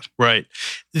that we have.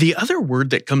 The other word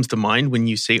that comes to mind when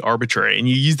you say arbitrary, and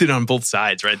you used it on both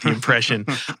sides, right? The impression.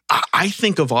 I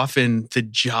think of often the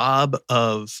job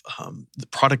of the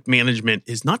product management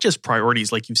is not just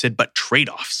priorities, like you said, but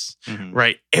trade-offs,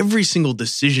 right? Every single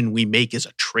decision we make is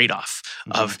a trade-off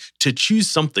of to choose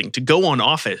something, to go on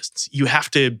offense, you have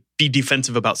to be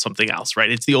defensive about something else,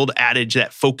 right? It's the old adage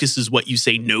that focus is what you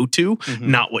say no to,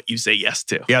 not what you say yes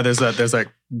to. Yeah, there's that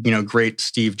great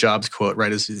Steve Jobs quote,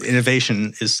 right? Is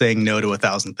innovation is saying no to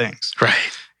 1,000 things.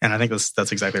 And I think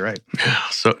that's exactly right. Yeah,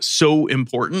 so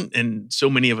important, and so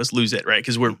many of us lose it, right?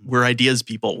 Because we're ideas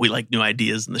people. We like new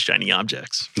ideas and the shiny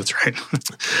objects. That's right.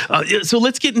 So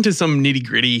let's get into some nitty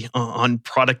gritty on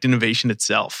product innovation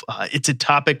itself. It's a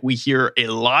topic we hear a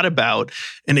lot about,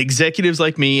 and executives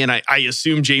like me, and I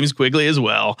assume James Quigley as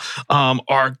well,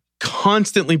 are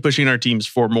constantly pushing our teams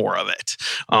for more of it.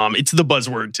 It's the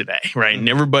buzzword today, right? And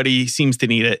everybody seems to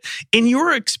need it. In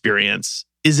your experience,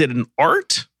 is it an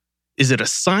art? Is it a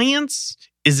science?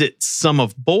 Is it some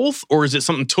of both? Or is it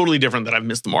something totally different that I've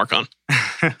missed the mark on?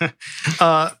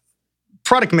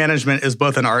 Product management is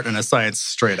both an art and a science,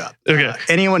 straight up.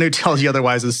 Anyone who tells you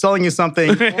otherwise is selling you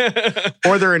something,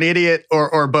 or they're an idiot,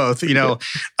 or both.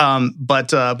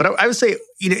 But I would say,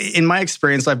 in my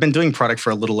experience, I've been doing product for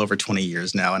a little over 20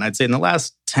 years now, and I'd say in the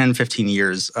last 10, 15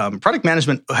 years, product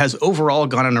management has overall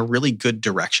gone in a really good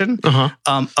direction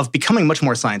of becoming much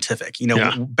more scientific.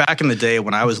 Back in the day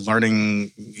when I was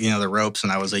learning, the ropes,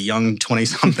 and I was a young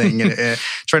 20-something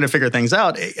trying to figure things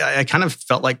out, I kind of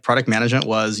felt like product management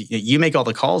was you make all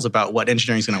the calls about what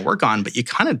engineering is going to work on, but you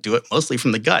kind of do it mostly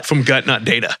from the gut. From gut, not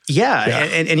data.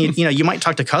 And you might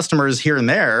talk to customers here and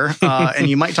there, and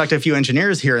you might talk to a few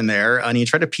engineers here and there, and you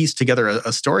try to piece together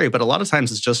a story, but a lot of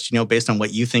times it's just, based on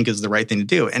what you think is the right thing to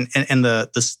do. And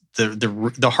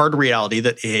the hard reality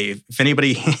that, hey, if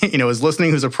anybody, is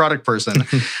listening who's a product person,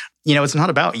 it's not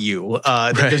about you.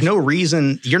 There's no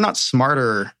reason. You're not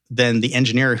smarter than the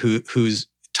engineer whose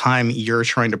time you're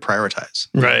trying to prioritize.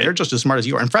 Right. They're just as smart as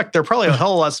you are. In fact, they're probably a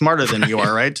hell of a lot smarter than you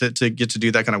are, right? To get to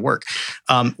do that kind of work.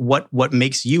 What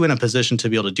makes you in a position to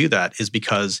be able to do that is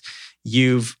because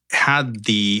you've had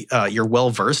you're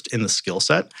well-versed in the skill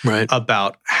set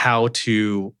about how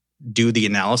to do the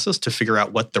analysis to figure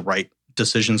out what the right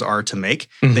decisions are to make,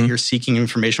 that you're seeking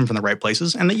information from the right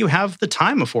places, and that you have the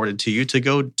time afforded to you to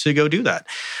go do that.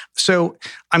 So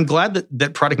I'm glad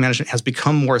that product management has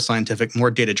become more scientific, more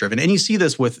data-driven. And you see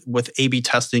this with A/B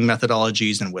testing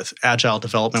methodologies and with agile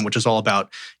development, which is all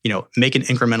about, make an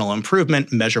incremental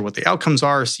improvement, measure what the outcomes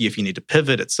are, see if you need to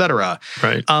pivot, et cetera.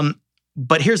 Right.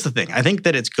 But here's the thing. I think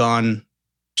that it's gone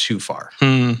too far,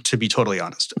 to be totally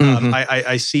honest.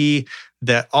 I see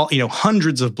that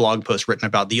hundreds of blog posts written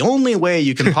about the only way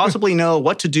you can possibly know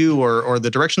what to do or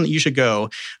the direction that you should go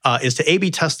is to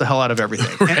A/B test the hell out of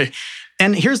everything. Right.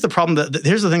 And here's the problem.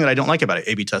 Here's the thing that I don't like about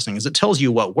A/B testing is it tells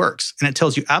you what works and it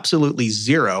tells you absolutely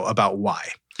zero about why.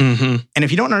 And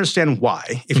if you don't understand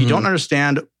why, if you don't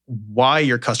understand why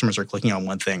your customers are clicking on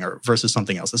one thing or versus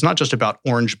something else. It's not just about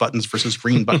orange buttons versus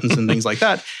green buttons and things like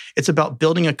that. It's about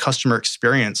building a customer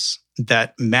experience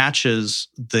that matches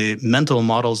the mental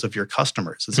models of your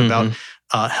customers. It's about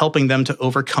helping them to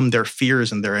overcome their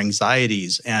fears and their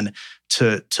anxieties and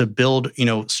to build,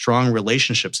 strong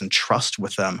relationships and trust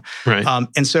with them. Right.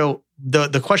 And so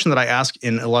the question that I ask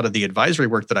in a lot of the advisory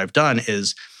work that I've done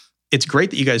is, it's great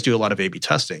that you guys do a lot of A/B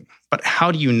testing, but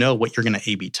how do you know what you're going to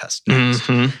A/B test next?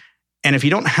 And if you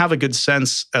don't have a good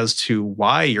sense as to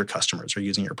why your customers are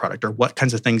using your product or what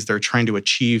kinds of things they're trying to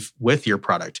achieve with your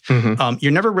product,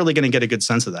 you're never really going to get a good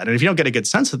sense of that. And if you don't get a good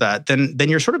sense of that, then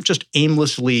you're sort of just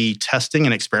aimlessly testing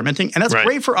and experimenting. And that's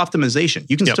great for optimization.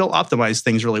 You can still optimize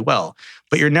things really well,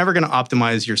 but you're never going to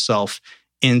optimize yourself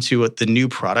into the new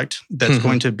product that's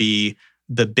going to be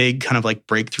the big kind of like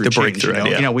breakthrough change.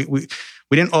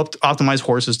 We didn't optimize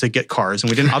horses to get cars, and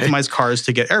we didn't optimize cars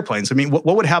to get airplanes. I mean, what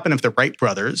would happen if the Wright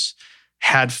brothers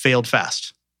had failed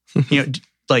fast?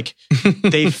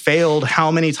 They failed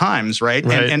how many times, right?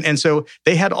 And so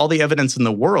they had all the evidence in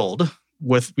the world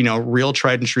with, real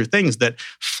tried and true things that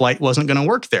flight wasn't going to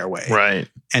work their way. Right.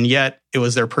 And yet it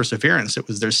was their perseverance. It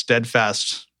was their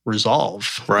steadfast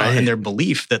resolve and their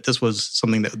belief that this was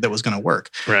something that was going to work.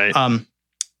 Right.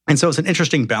 And so it's an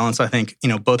interesting balance, I think,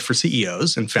 both for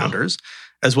CEOs and founders,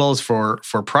 as well as for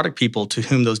product people to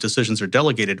whom those decisions are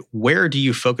delegated. Where do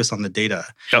you focus on the data?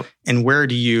 And where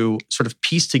do you sort of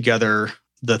piece together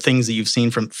the things that you've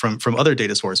seen from other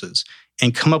data sources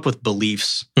and come up with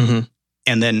beliefs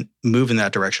and then move in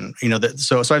that direction?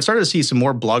 So I've started to see some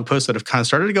more blog posts that have kind of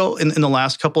started to go in the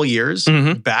last couple of years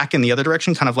back in the other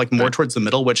direction, kind of like more towards the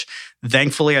middle, which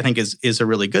thankfully I think is a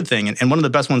really good thing. And one of the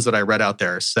best ones that I read out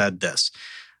there said this.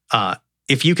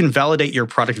 If you can validate your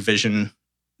product vision,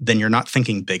 then you're not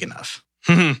thinking big enough.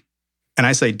 And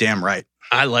I say, damn right.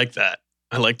 I like that.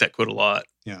 I like that quote a lot.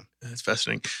 Yeah. That's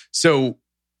fascinating. So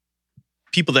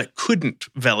people that couldn't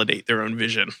validate their own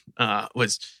vision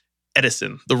was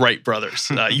Edison, the Wright brothers.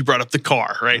 You brought up the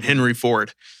car, right? Henry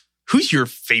Ford. Who's your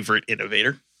favorite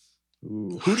innovator?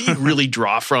 Who do you really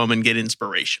draw from and get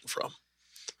inspiration from?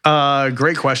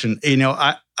 Great question.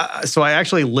 So I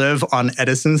actually live on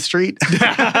Edison Street. It'd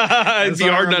be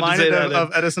hard not to say that.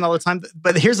 Of Edison all the time.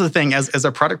 But here's the thing: as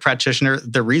a product practitioner,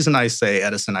 the reason I say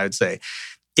Edison, I would say,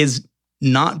 is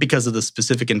not because of the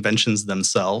specific inventions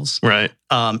themselves. Right.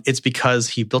 It's because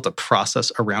he built a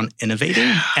process around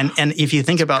innovating. And if you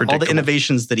think about all the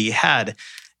innovations that he had,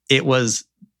 it was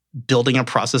building a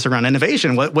process around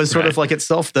innovation. What was sort of like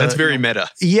itself. That's very meta.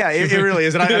 Yeah, it really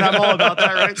is, and I'm all about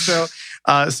that. Right. So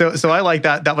I like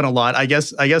that one a lot. I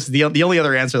guess the only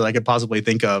other answer that I could possibly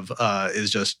think of is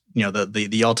just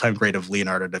the all-time great of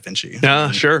Leonardo da Vinci.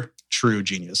 Sure. True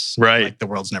genius, right? Like the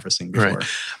world's never seen before.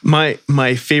 Right.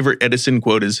 My favorite Edison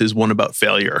quote is his one about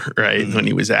failure. Right, when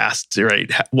he was asked, right,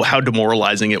 how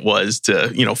demoralizing it was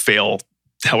to fail.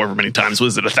 However many times,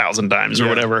 was it 1,000 times or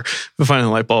whatever, to find a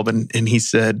light bulb. And he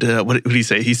said, what did he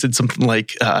say? He said something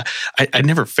like, I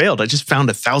never failed. I just found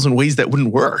 1,000 ways that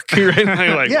wouldn't work. Right?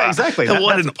 Like, yeah, exactly.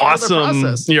 What an awesome,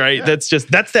 right? Yeah.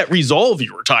 That's that resolve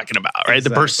you were talking about, right?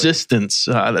 Exactly. The persistence,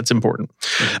 that's important.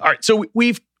 All right. So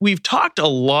we've talked a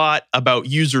lot about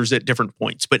users at different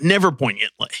points, but never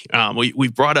poignantly.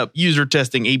 We've brought up user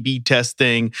testing, A/B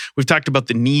testing. We've talked about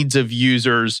the needs of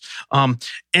users.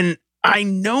 And I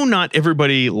know not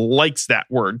everybody likes that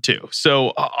word too.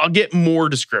 So I'll get more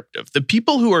descriptive. The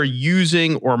people who are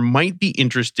using or might be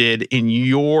interested in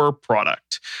your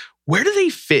product, where do they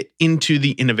fit into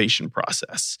the innovation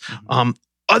process?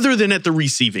 Other than at the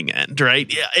receiving end,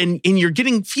 right? And you're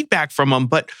getting feedback from them,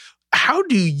 but how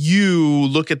do you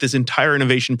look at this entire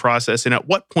innovation process, and at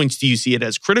what points do you see it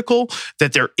as critical,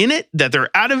 that they're in it, that they're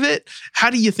out of it? How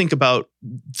do you think about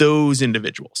those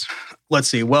individuals? Let's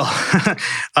see. Well,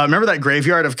 remember that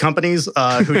graveyard of companies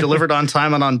who delivered on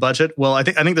time and on budget? Well, I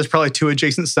think there's probably two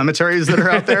adjacent cemeteries that are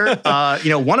out there.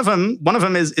 One of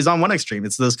them is on one extreme.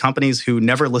 It's those companies who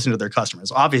never listen to their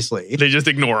customers. Obviously, they just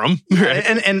ignore them. Right?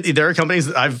 And there are companies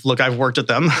that I've worked at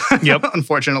them. Yep.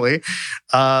 Unfortunately,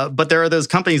 but there are those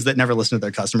companies that never listen to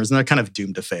their customers, and they're kind of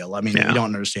doomed to fail. I mean, You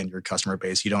don't understand your customer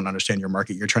base. You don't understand your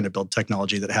market. You're trying to build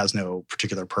technology that has no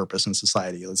particular purpose in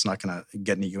society. It's not going to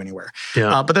get you anywhere.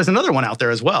 Yeah. But there's another one out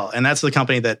there as well, and that's the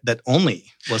company that only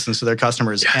listens to their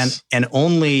customers. Yes. and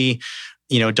only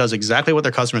does exactly what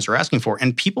their customers are asking for.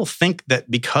 And people think that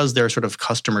because they're sort of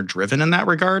customer driven in that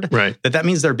regard, right, that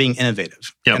means they're being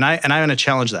innovative. Yep. And I want to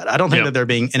challenge that. I don't think that they're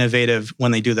being innovative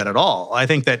when they do that at all. I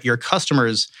think that your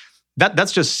customers,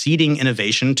 that's just seeding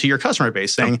innovation to your customer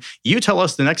base, saying, you tell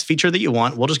us the next feature that you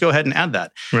want, we'll just go ahead and add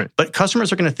that. Right. But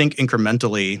customers are going to think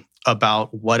incrementally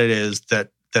about what it is that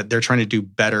they're trying to do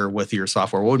better with your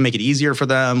software. What would make it easier for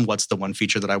them? What's the one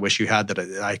feature that I wish you had that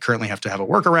I currently have to have a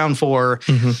workaround for?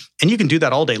 Mm-hmm. And you can do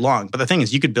that all day long. But the thing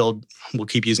is, you could build, we'll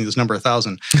keep using this number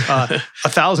 1,000,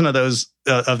 1,000 of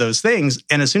those things.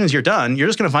 And as soon as you're done, you're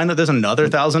just going to find that there's another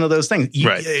 1,000 of those things.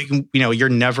 You're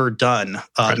never done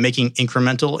making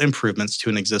incremental improvements to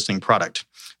an existing product.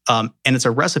 And it's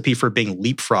a recipe for being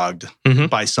leapfrogged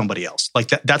by somebody else. Like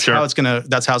that's how it's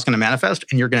gonna manifest,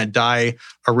 and you're gonna die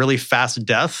a really fast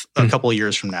death a couple of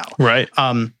years from now. Right.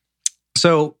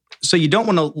 So you don't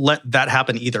want to let that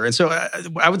happen either. And so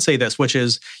I would say this, which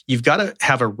is you've got to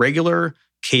have a regular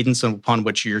cadence upon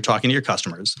which you're talking to your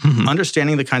customers,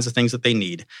 understanding the kinds of things that they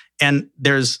need. And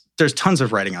there's tons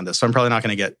of writing on this, so I'm probably not going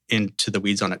to get into the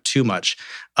weeds on it too much.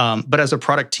 But as a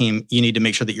product team, you need to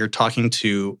make sure that you're talking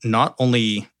to not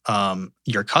only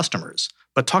your customers,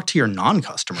 but talk to your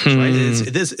non-customers, right?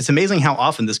 It's amazing how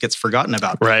often this gets forgotten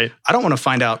about. Right. I don't want to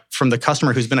find out from the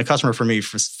customer who's been a customer for me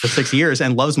for 6 years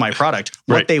and loves my product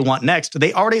what they want next.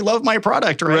 They already love my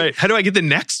product, right? How do I get the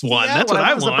next one? Yeah, that's what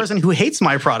I want. The person who hates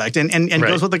my product and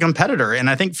goes with a competitor. And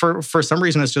I think for some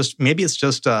reason, it's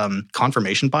just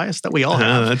confirmation bias that we all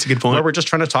have. That's a good point. Where we're just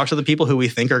trying to talk to the people who we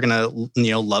think are going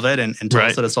to love it and tell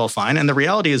us that it's all fine. And the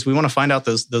reality is we want to find out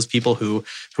those people who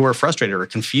are frustrated or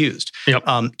confused. Yep.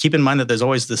 Keep in mind that there's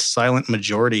always this silent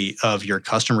majority of your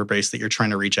customer base that you're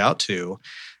trying to reach out to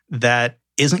that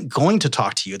isn't going to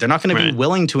talk to you. They're not going to be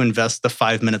willing to invest the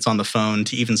 5 minutes on the phone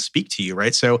to even speak to you,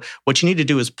 right? So what you need to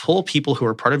do is pull people who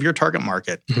are part of your target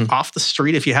market off the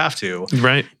street if you have to,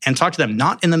 and talk to them,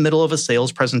 not in the middle of a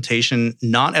sales presentation,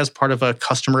 not as part of a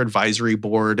customer advisory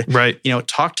board. Right.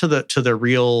 Talk to the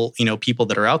real, people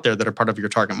that are out there that are part of your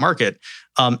target market.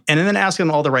 And then ask them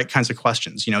all the right kinds of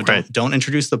questions. Don't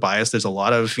introduce the bias. There's a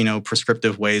lot of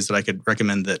prescriptive ways that I could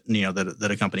recommend that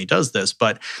that a company does this.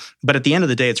 But at the end of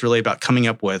the day, it's really about coming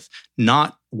up with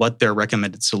not what their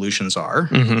recommended solutions are,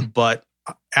 but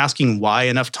asking why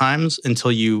enough times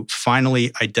until you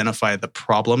finally identify the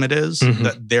problem it is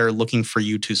that they're looking for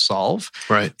you to solve.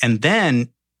 Right. And then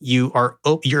you're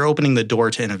opening the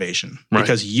door to innovation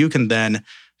because you can then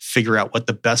figure out what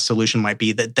the best solution might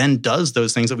be that then does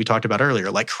those things that we talked about earlier,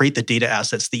 like create the data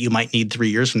assets that you might need 3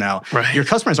 years from now. Right. Your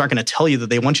customers aren't going to tell you that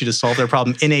they want you to solve their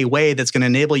problem in a way that's going to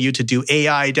enable you to do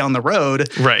AI down the road.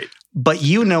 Right. But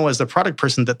as the product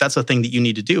person that that's a thing that you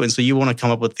need to do. And so you want to come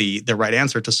up with the right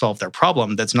answer to solve their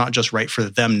problem that's not just right for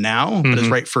them now, but is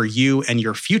right for you and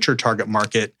your future target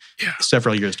market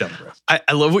several years down the road.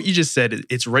 I love what you just said.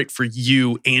 It's right for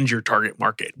you and your target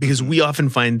market, because we often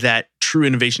find that true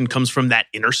innovation comes from that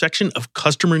intersection of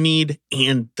customer need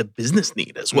and the business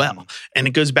need as well. And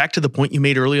it goes back to the point you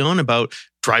made early on about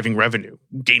driving revenue,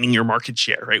 gaining your market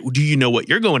share, right? Do you know what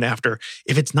you're going after?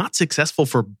 If it's not successful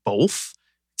for both,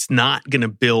 it's not going to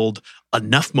build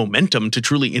enough momentum to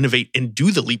truly innovate and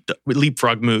do the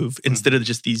leapfrog move instead of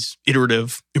just these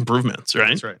iterative improvements, right?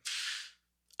 That's right.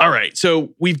 All right.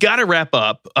 So we've got to wrap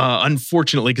up,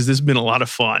 unfortunately, because this has been a lot of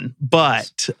fun.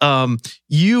 But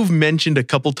you've mentioned a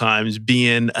couple times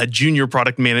being a junior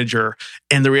product manager,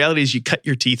 and the reality is you cut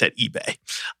your teeth at eBay.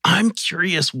 I'm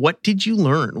curious, what did you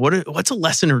learn? What's a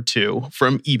lesson or two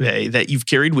from eBay that you've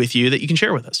carried with you that you can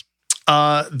share with us?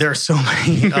 There are so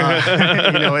many.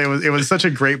 It was such a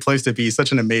great place to be,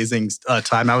 such an amazing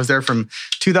time. I was there from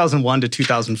 2001 to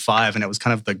 2005, and it was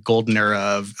kind of the golden era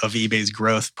of eBay's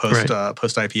growth post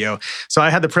IPO. So I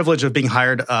had the privilege of being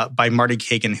hired by Marty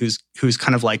Kagan, who's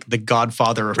kind of like the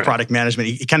godfather of product management.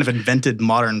 He kind of invented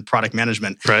modern product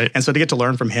management. Right. And so to get to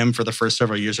learn from him for the first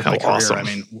several years of my career, awesome. I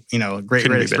mean, great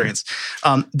experience.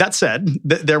 That said,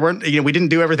 there weren't, we didn't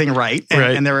do everything right,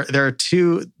 and there are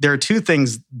two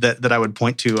things that I would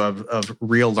point to of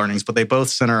real learnings, but they both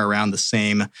center around the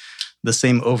same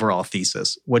overall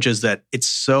thesis, which is that it's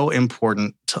so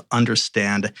important to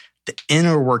understand the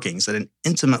inner workings at an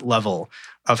intimate level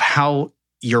of how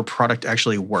your product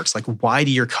actually works. Like, why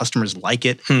do your customers like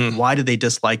it? Why do they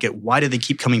dislike it? Why do they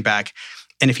keep coming back?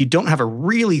 And if you don't have a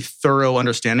really thorough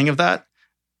understanding of that,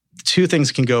 two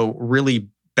things can go really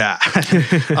bad.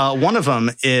 One of them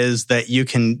is that you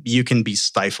can be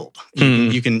stifled.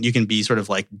 You can be sort of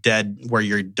like dead, where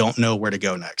you don't know where to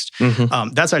go next.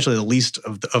 That's actually the least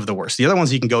of the worst. The other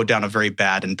ones, you can go down a very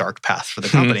bad and dark path for the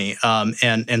company,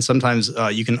 and sometimes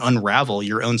you can unravel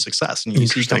your own success. And you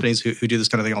see companies who do this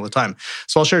kind of thing all the time.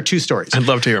 So I'll share two stories. I'd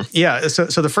love to hear. Yeah.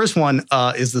 So the first one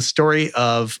is the story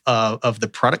of the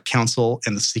product council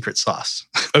and the secret sauce.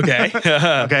 Okay.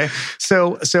 Okay.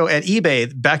 So at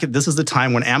eBay, this is the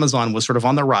time when Amazon was sort of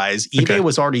on the rise. eBay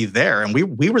was already there, and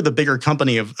we were the bigger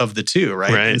company of the two,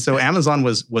 right? And so Amazon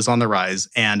was on the rise,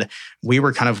 and we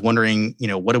were kind of wondering,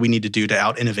 what do we need to do to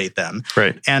out-innovate them?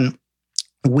 Right. And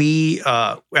we,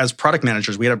 as product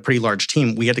managers, we had a pretty large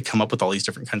team. We had to come up with all these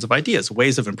different kinds of ideas,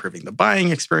 ways of improving the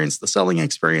buying experience, the selling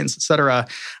experience, et cetera.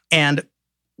 And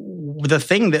the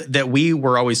thing that we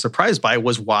were always surprised by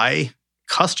was why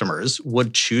customers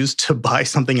would choose to buy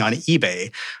something on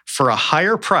eBay for a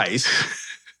higher price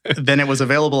than it was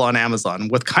available on Amazon,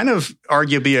 with kind of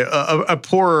arguably a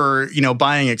poorer,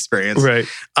 buying experience, right?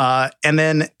 And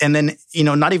then,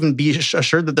 not even be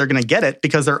assured that they're going to get it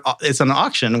because it's an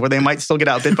auction where they might still get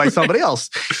outbid by somebody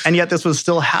else, and yet this was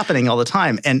still happening all the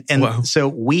time. And wow. So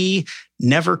we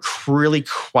never really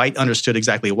quite understood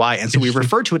exactly why, and so we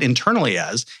refer to it internally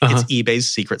as it's eBay's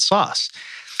secret sauce.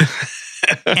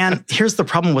 And here's the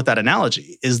problem with that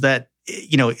analogy: is that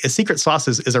a secret sauce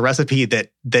is a recipe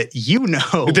that that you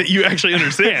actually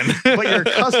understand, but your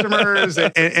customers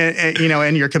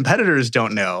and your competitors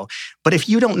don't know. But if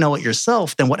you don't know it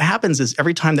yourself, then what happens is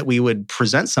every time that we would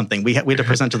present something, we had to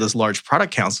present to this large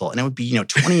product council, and it would be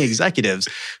 20 executives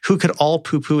who could all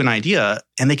poo-poo an idea,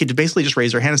 and they could basically just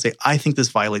raise their hand and say, "I think this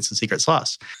violates the secret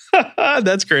sauce."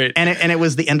 That's great. And it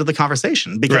was the end of the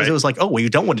conversation, because it was like, oh, well, you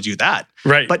don't want to do that.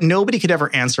 Right. But nobody could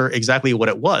ever answer exactly what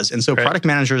it was. And so product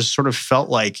managers sort of felt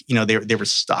like, they were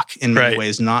stuck in many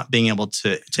ways, not being able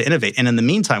to innovate. And in the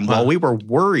meantime, while we were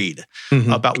worried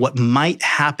about what might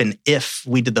happen if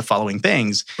we did the following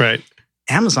things,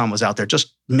 Amazon was out there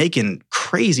just making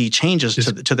crazy changes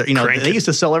to their, they used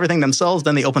to sell everything themselves.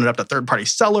 Then they opened it up to third-party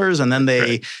sellers, and then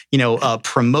they,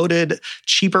 promoted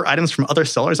cheaper items from other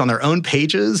sellers on their own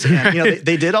pages. And,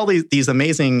 they did all these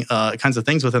amazing kinds of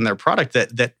things within their product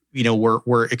that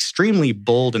were extremely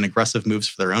bold and aggressive moves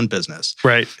for their own business.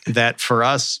 Right. That for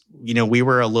us, we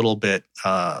were a little bit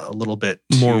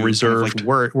more reserved, kind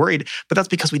of worried. But that's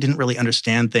because we didn't really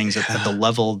understand things at the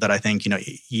level that I think you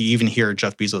even hear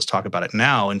Jeff Bezos talk about it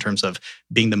now in terms of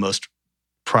being the most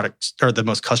product or the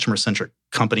most customer-centric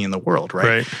company in the world,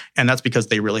 right? And that's because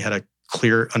they really had a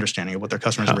clear understanding of what their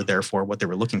customers were there for, what they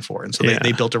were looking for. And so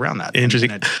they built around that.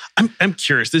 Interesting. I'm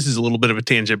curious. This is a little bit of a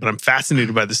tangent, but I'm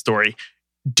fascinated by the story.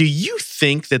 Do you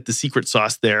think that the secret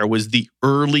sauce there was the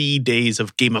early days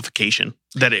of gamification?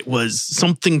 That it was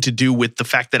something to do with the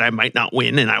fact that I might not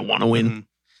win and I want to win? Mm-hmm.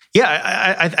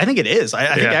 Yeah, I think it is.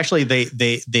 I think actually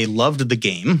they loved the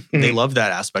game. Mm-hmm. They loved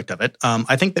that aspect of it.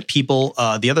 I think that people,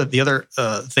 the other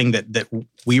thing that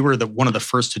we were one of the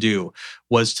first to do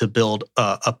was to build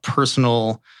a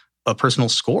personal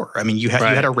score. I mean, you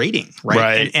had a rating,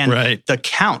 right? And the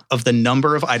count of the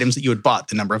number of items that you had bought,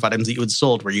 the number of items that you had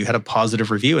sold, where you had a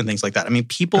positive review and things like that. I mean,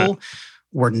 people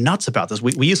were nuts about this.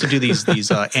 We used to do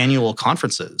these annual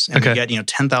conferences, and we get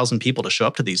 10,000 people to show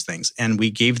up to these things, and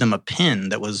we gave them a pin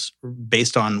that was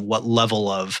based on what level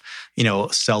of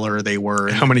seller they were,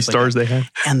 and how many stars they had,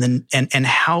 and then and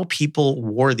how people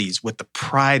wore these with the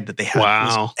pride that they had. Wow. It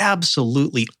was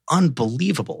absolutely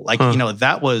unbelievable. Like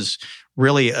that was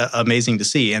really amazing to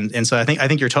see, and so I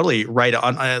think you're totally right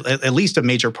on. At least a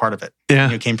major part of it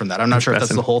came from that. I'm not sure if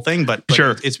that's the whole thing, but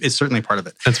sure, it's certainly part of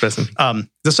it. That's fascinating.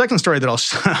 The second story that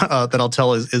I'll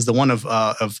tell is the one of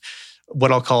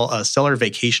what I'll call a seller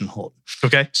vacation hold.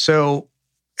 Okay. So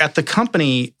at the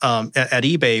company, at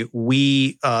eBay,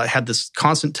 we had this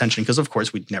constant tension because, of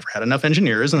course, we'd never had enough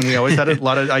engineers, and we always had a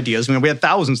lot of ideas. I mean, we had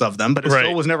thousands of them, but it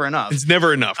still was never enough. It's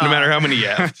never enough, no matter how many you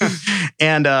have.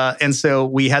 And so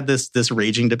we had this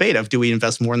raging debate of, do we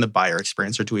invest more in the buyer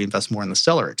experience or do we invest more in the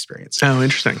seller experience? Oh,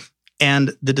 interesting.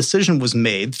 And the decision was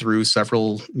made through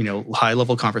several,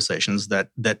 high-level conversations that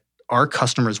our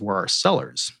customers were our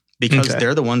sellers, because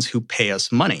they're the ones who pay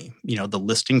us money. The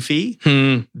listing fee,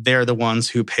 they're the ones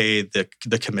who pay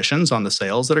the commissions on the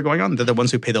sales that are going on. They're the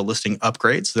ones who pay the listing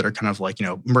upgrades that are kind of like,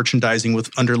 merchandising with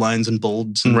underlines and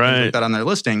bolds and things like that on their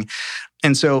listing.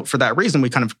 And so for that reason, we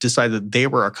kind of decided that they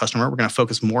were our customer. We're going to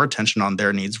focus more attention on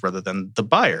their needs rather than the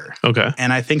buyer. Okay.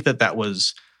 And I think that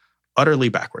was utterly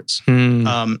backwards. And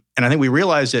I think we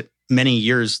realized it many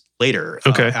years later,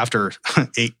 after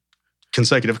 8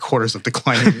 consecutive quarters of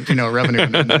declining, revenue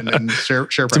and share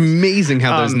price. It's amazing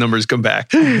how those numbers come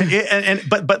back.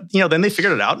 But then they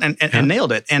figured it out and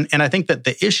nailed it. And I think that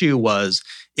the issue was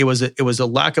it was a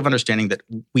lack of understanding that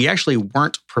we actually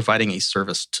weren't providing a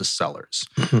service to sellers.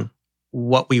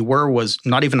 What we were was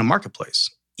not even a marketplace.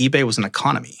 eBay was an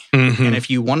economy, and if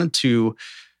you wanted to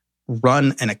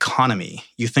run an economy,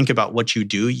 you think about what you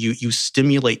do. You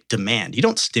stimulate demand. You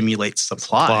don't stimulate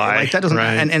supply. Like that doesn't.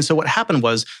 And so what happened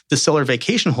was the seller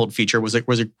vacation hold feature was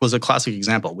a classic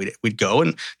example. We'd go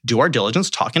and do our diligence,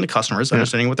 talking to customers,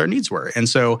 understanding what their needs were. And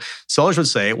so sellers would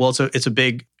say, "Well, it's a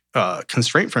big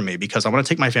constraint for me because I want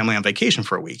to take my family on vacation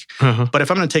for a week. But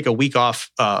if I'm going to take a week off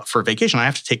for vacation, I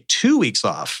have to take 2 weeks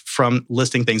off from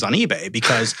listing things on eBay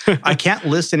because I can't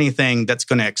list anything that's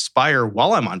going to expire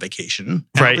while I'm on vacation.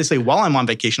 And obviously, while I'm on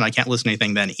vacation, I can't list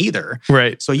anything then either.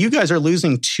 So you guys are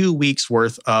losing 2 weeks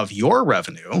worth of your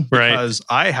revenue because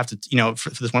I have to,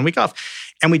 for this 1 week off."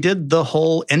 And we did the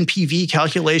whole NPV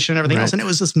calculation and everything else. And it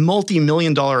was this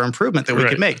multi-million-dollar improvement that we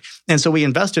could make. And so we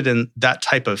invested in that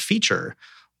type of feature,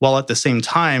 while at the same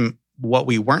time, what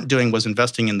we weren't doing was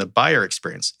investing in the buyer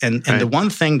experience. And the one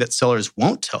thing that sellers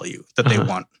won't tell you that they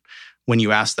want when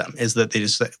you ask them is that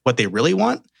what they really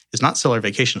want is not seller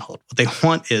vacation hold. What they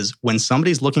want is when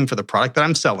somebody's looking for the product that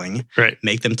I'm selling,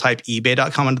 make them type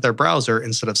ebay.com into their browser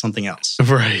instead of something else.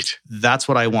 That's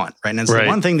what I want, right? And it's the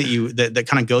one thing that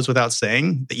kind of goes without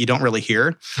saying that you don't really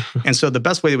hear. And so the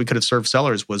best way that we could have served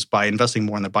sellers was by investing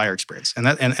more in the buyer experience. And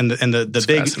the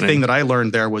big thing that I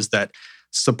learned there was that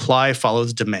supply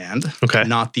follows demand,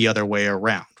 not the other way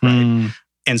around, right?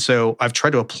 And so I've tried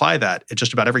to apply that at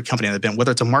just about every company I've been,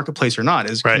 whether it's a marketplace or not,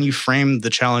 is can you frame the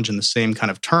challenge in the same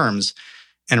kind of terms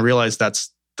and realize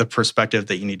that's the perspective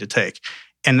that you need to take?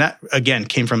 And that, again,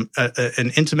 came from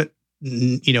an intimate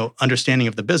understanding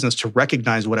of the business to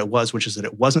recognize what it was, which is that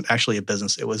it wasn't actually a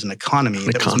business. It was an economy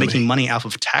that was making money off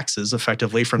of taxes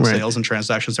effectively from sales and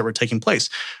transactions that were taking place.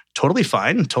 Totally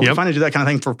fine. Totally fine to do that kind of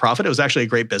thing for profit. It was actually a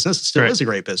great business. It still is a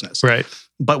great business.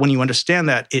 But when you understand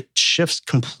that, it shifts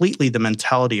completely the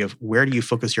mentality of where do you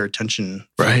focus your attention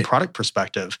from a product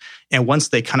perspective. And once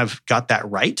they kind of got that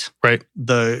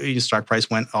the stock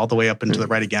price went all the way up into the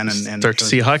right again. And start to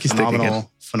see a hockey stick again.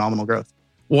 Phenomenal growth.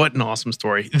 What an awesome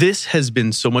story. This has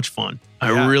been so much fun.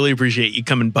 I really appreciate you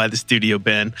coming by the studio,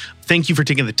 Ben. Thank you for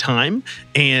taking the time,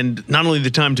 and not only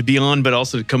the time to be on, but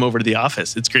also to come over to the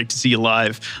office. It's great to see you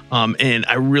live. And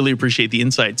I really appreciate the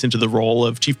insights into the role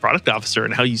of Chief Product Officer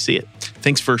and how you see it.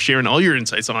 Thanks for sharing all your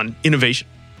insights on innovation.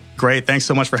 Great. Thanks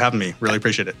so much for having me. Really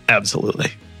appreciate it.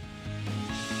 Absolutely.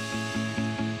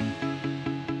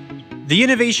 The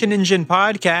Innovation Engine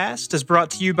podcast is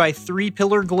brought to you by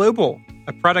 3Pillar Global,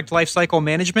 a product lifecycle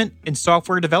management and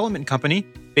software development company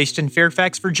based in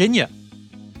Fairfax, Virginia.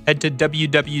 Head to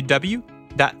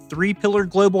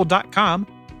www.3pillarglobal.com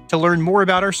to learn more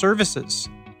about our services.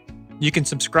 You can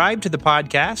subscribe to the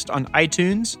podcast on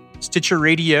iTunes, Stitcher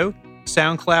Radio,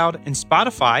 SoundCloud, and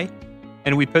Spotify,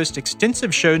 and we post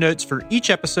extensive show notes for each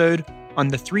episode on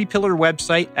the 3Pillar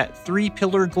website at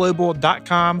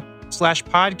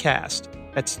 3pillarglobal.com/podcast.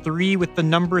 That's 3 with the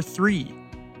number 3.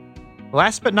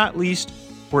 Last but not least,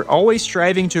 we're always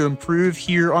striving to improve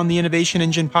here on the Innovation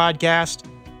Engine podcast,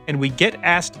 and we get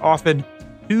asked often,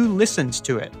 who listens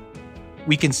to it?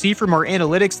 We can see from our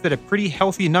analytics that a pretty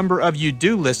healthy number of you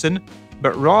do listen,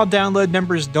 but raw download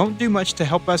numbers don't do much to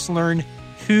help us learn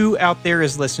who out there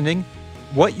is listening,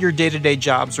 what your day-to-day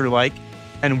jobs are like,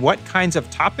 and what kinds of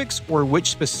topics or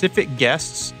which specific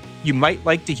guests you might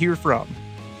like to hear from.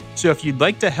 So if you'd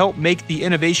like to help make the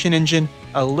Innovation Engine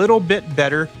a little bit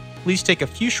better, please take a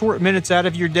few short minutes out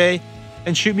of your day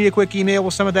and shoot me a quick email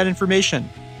with some of that information.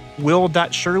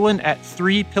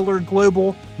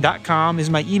 will.sherlin@3pillarglobal.com is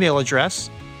my email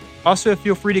address. Also,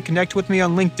 feel free to connect with me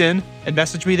on LinkedIn and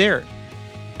message me there.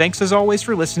 Thanks as always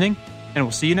for listening, and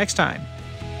we'll see you next time.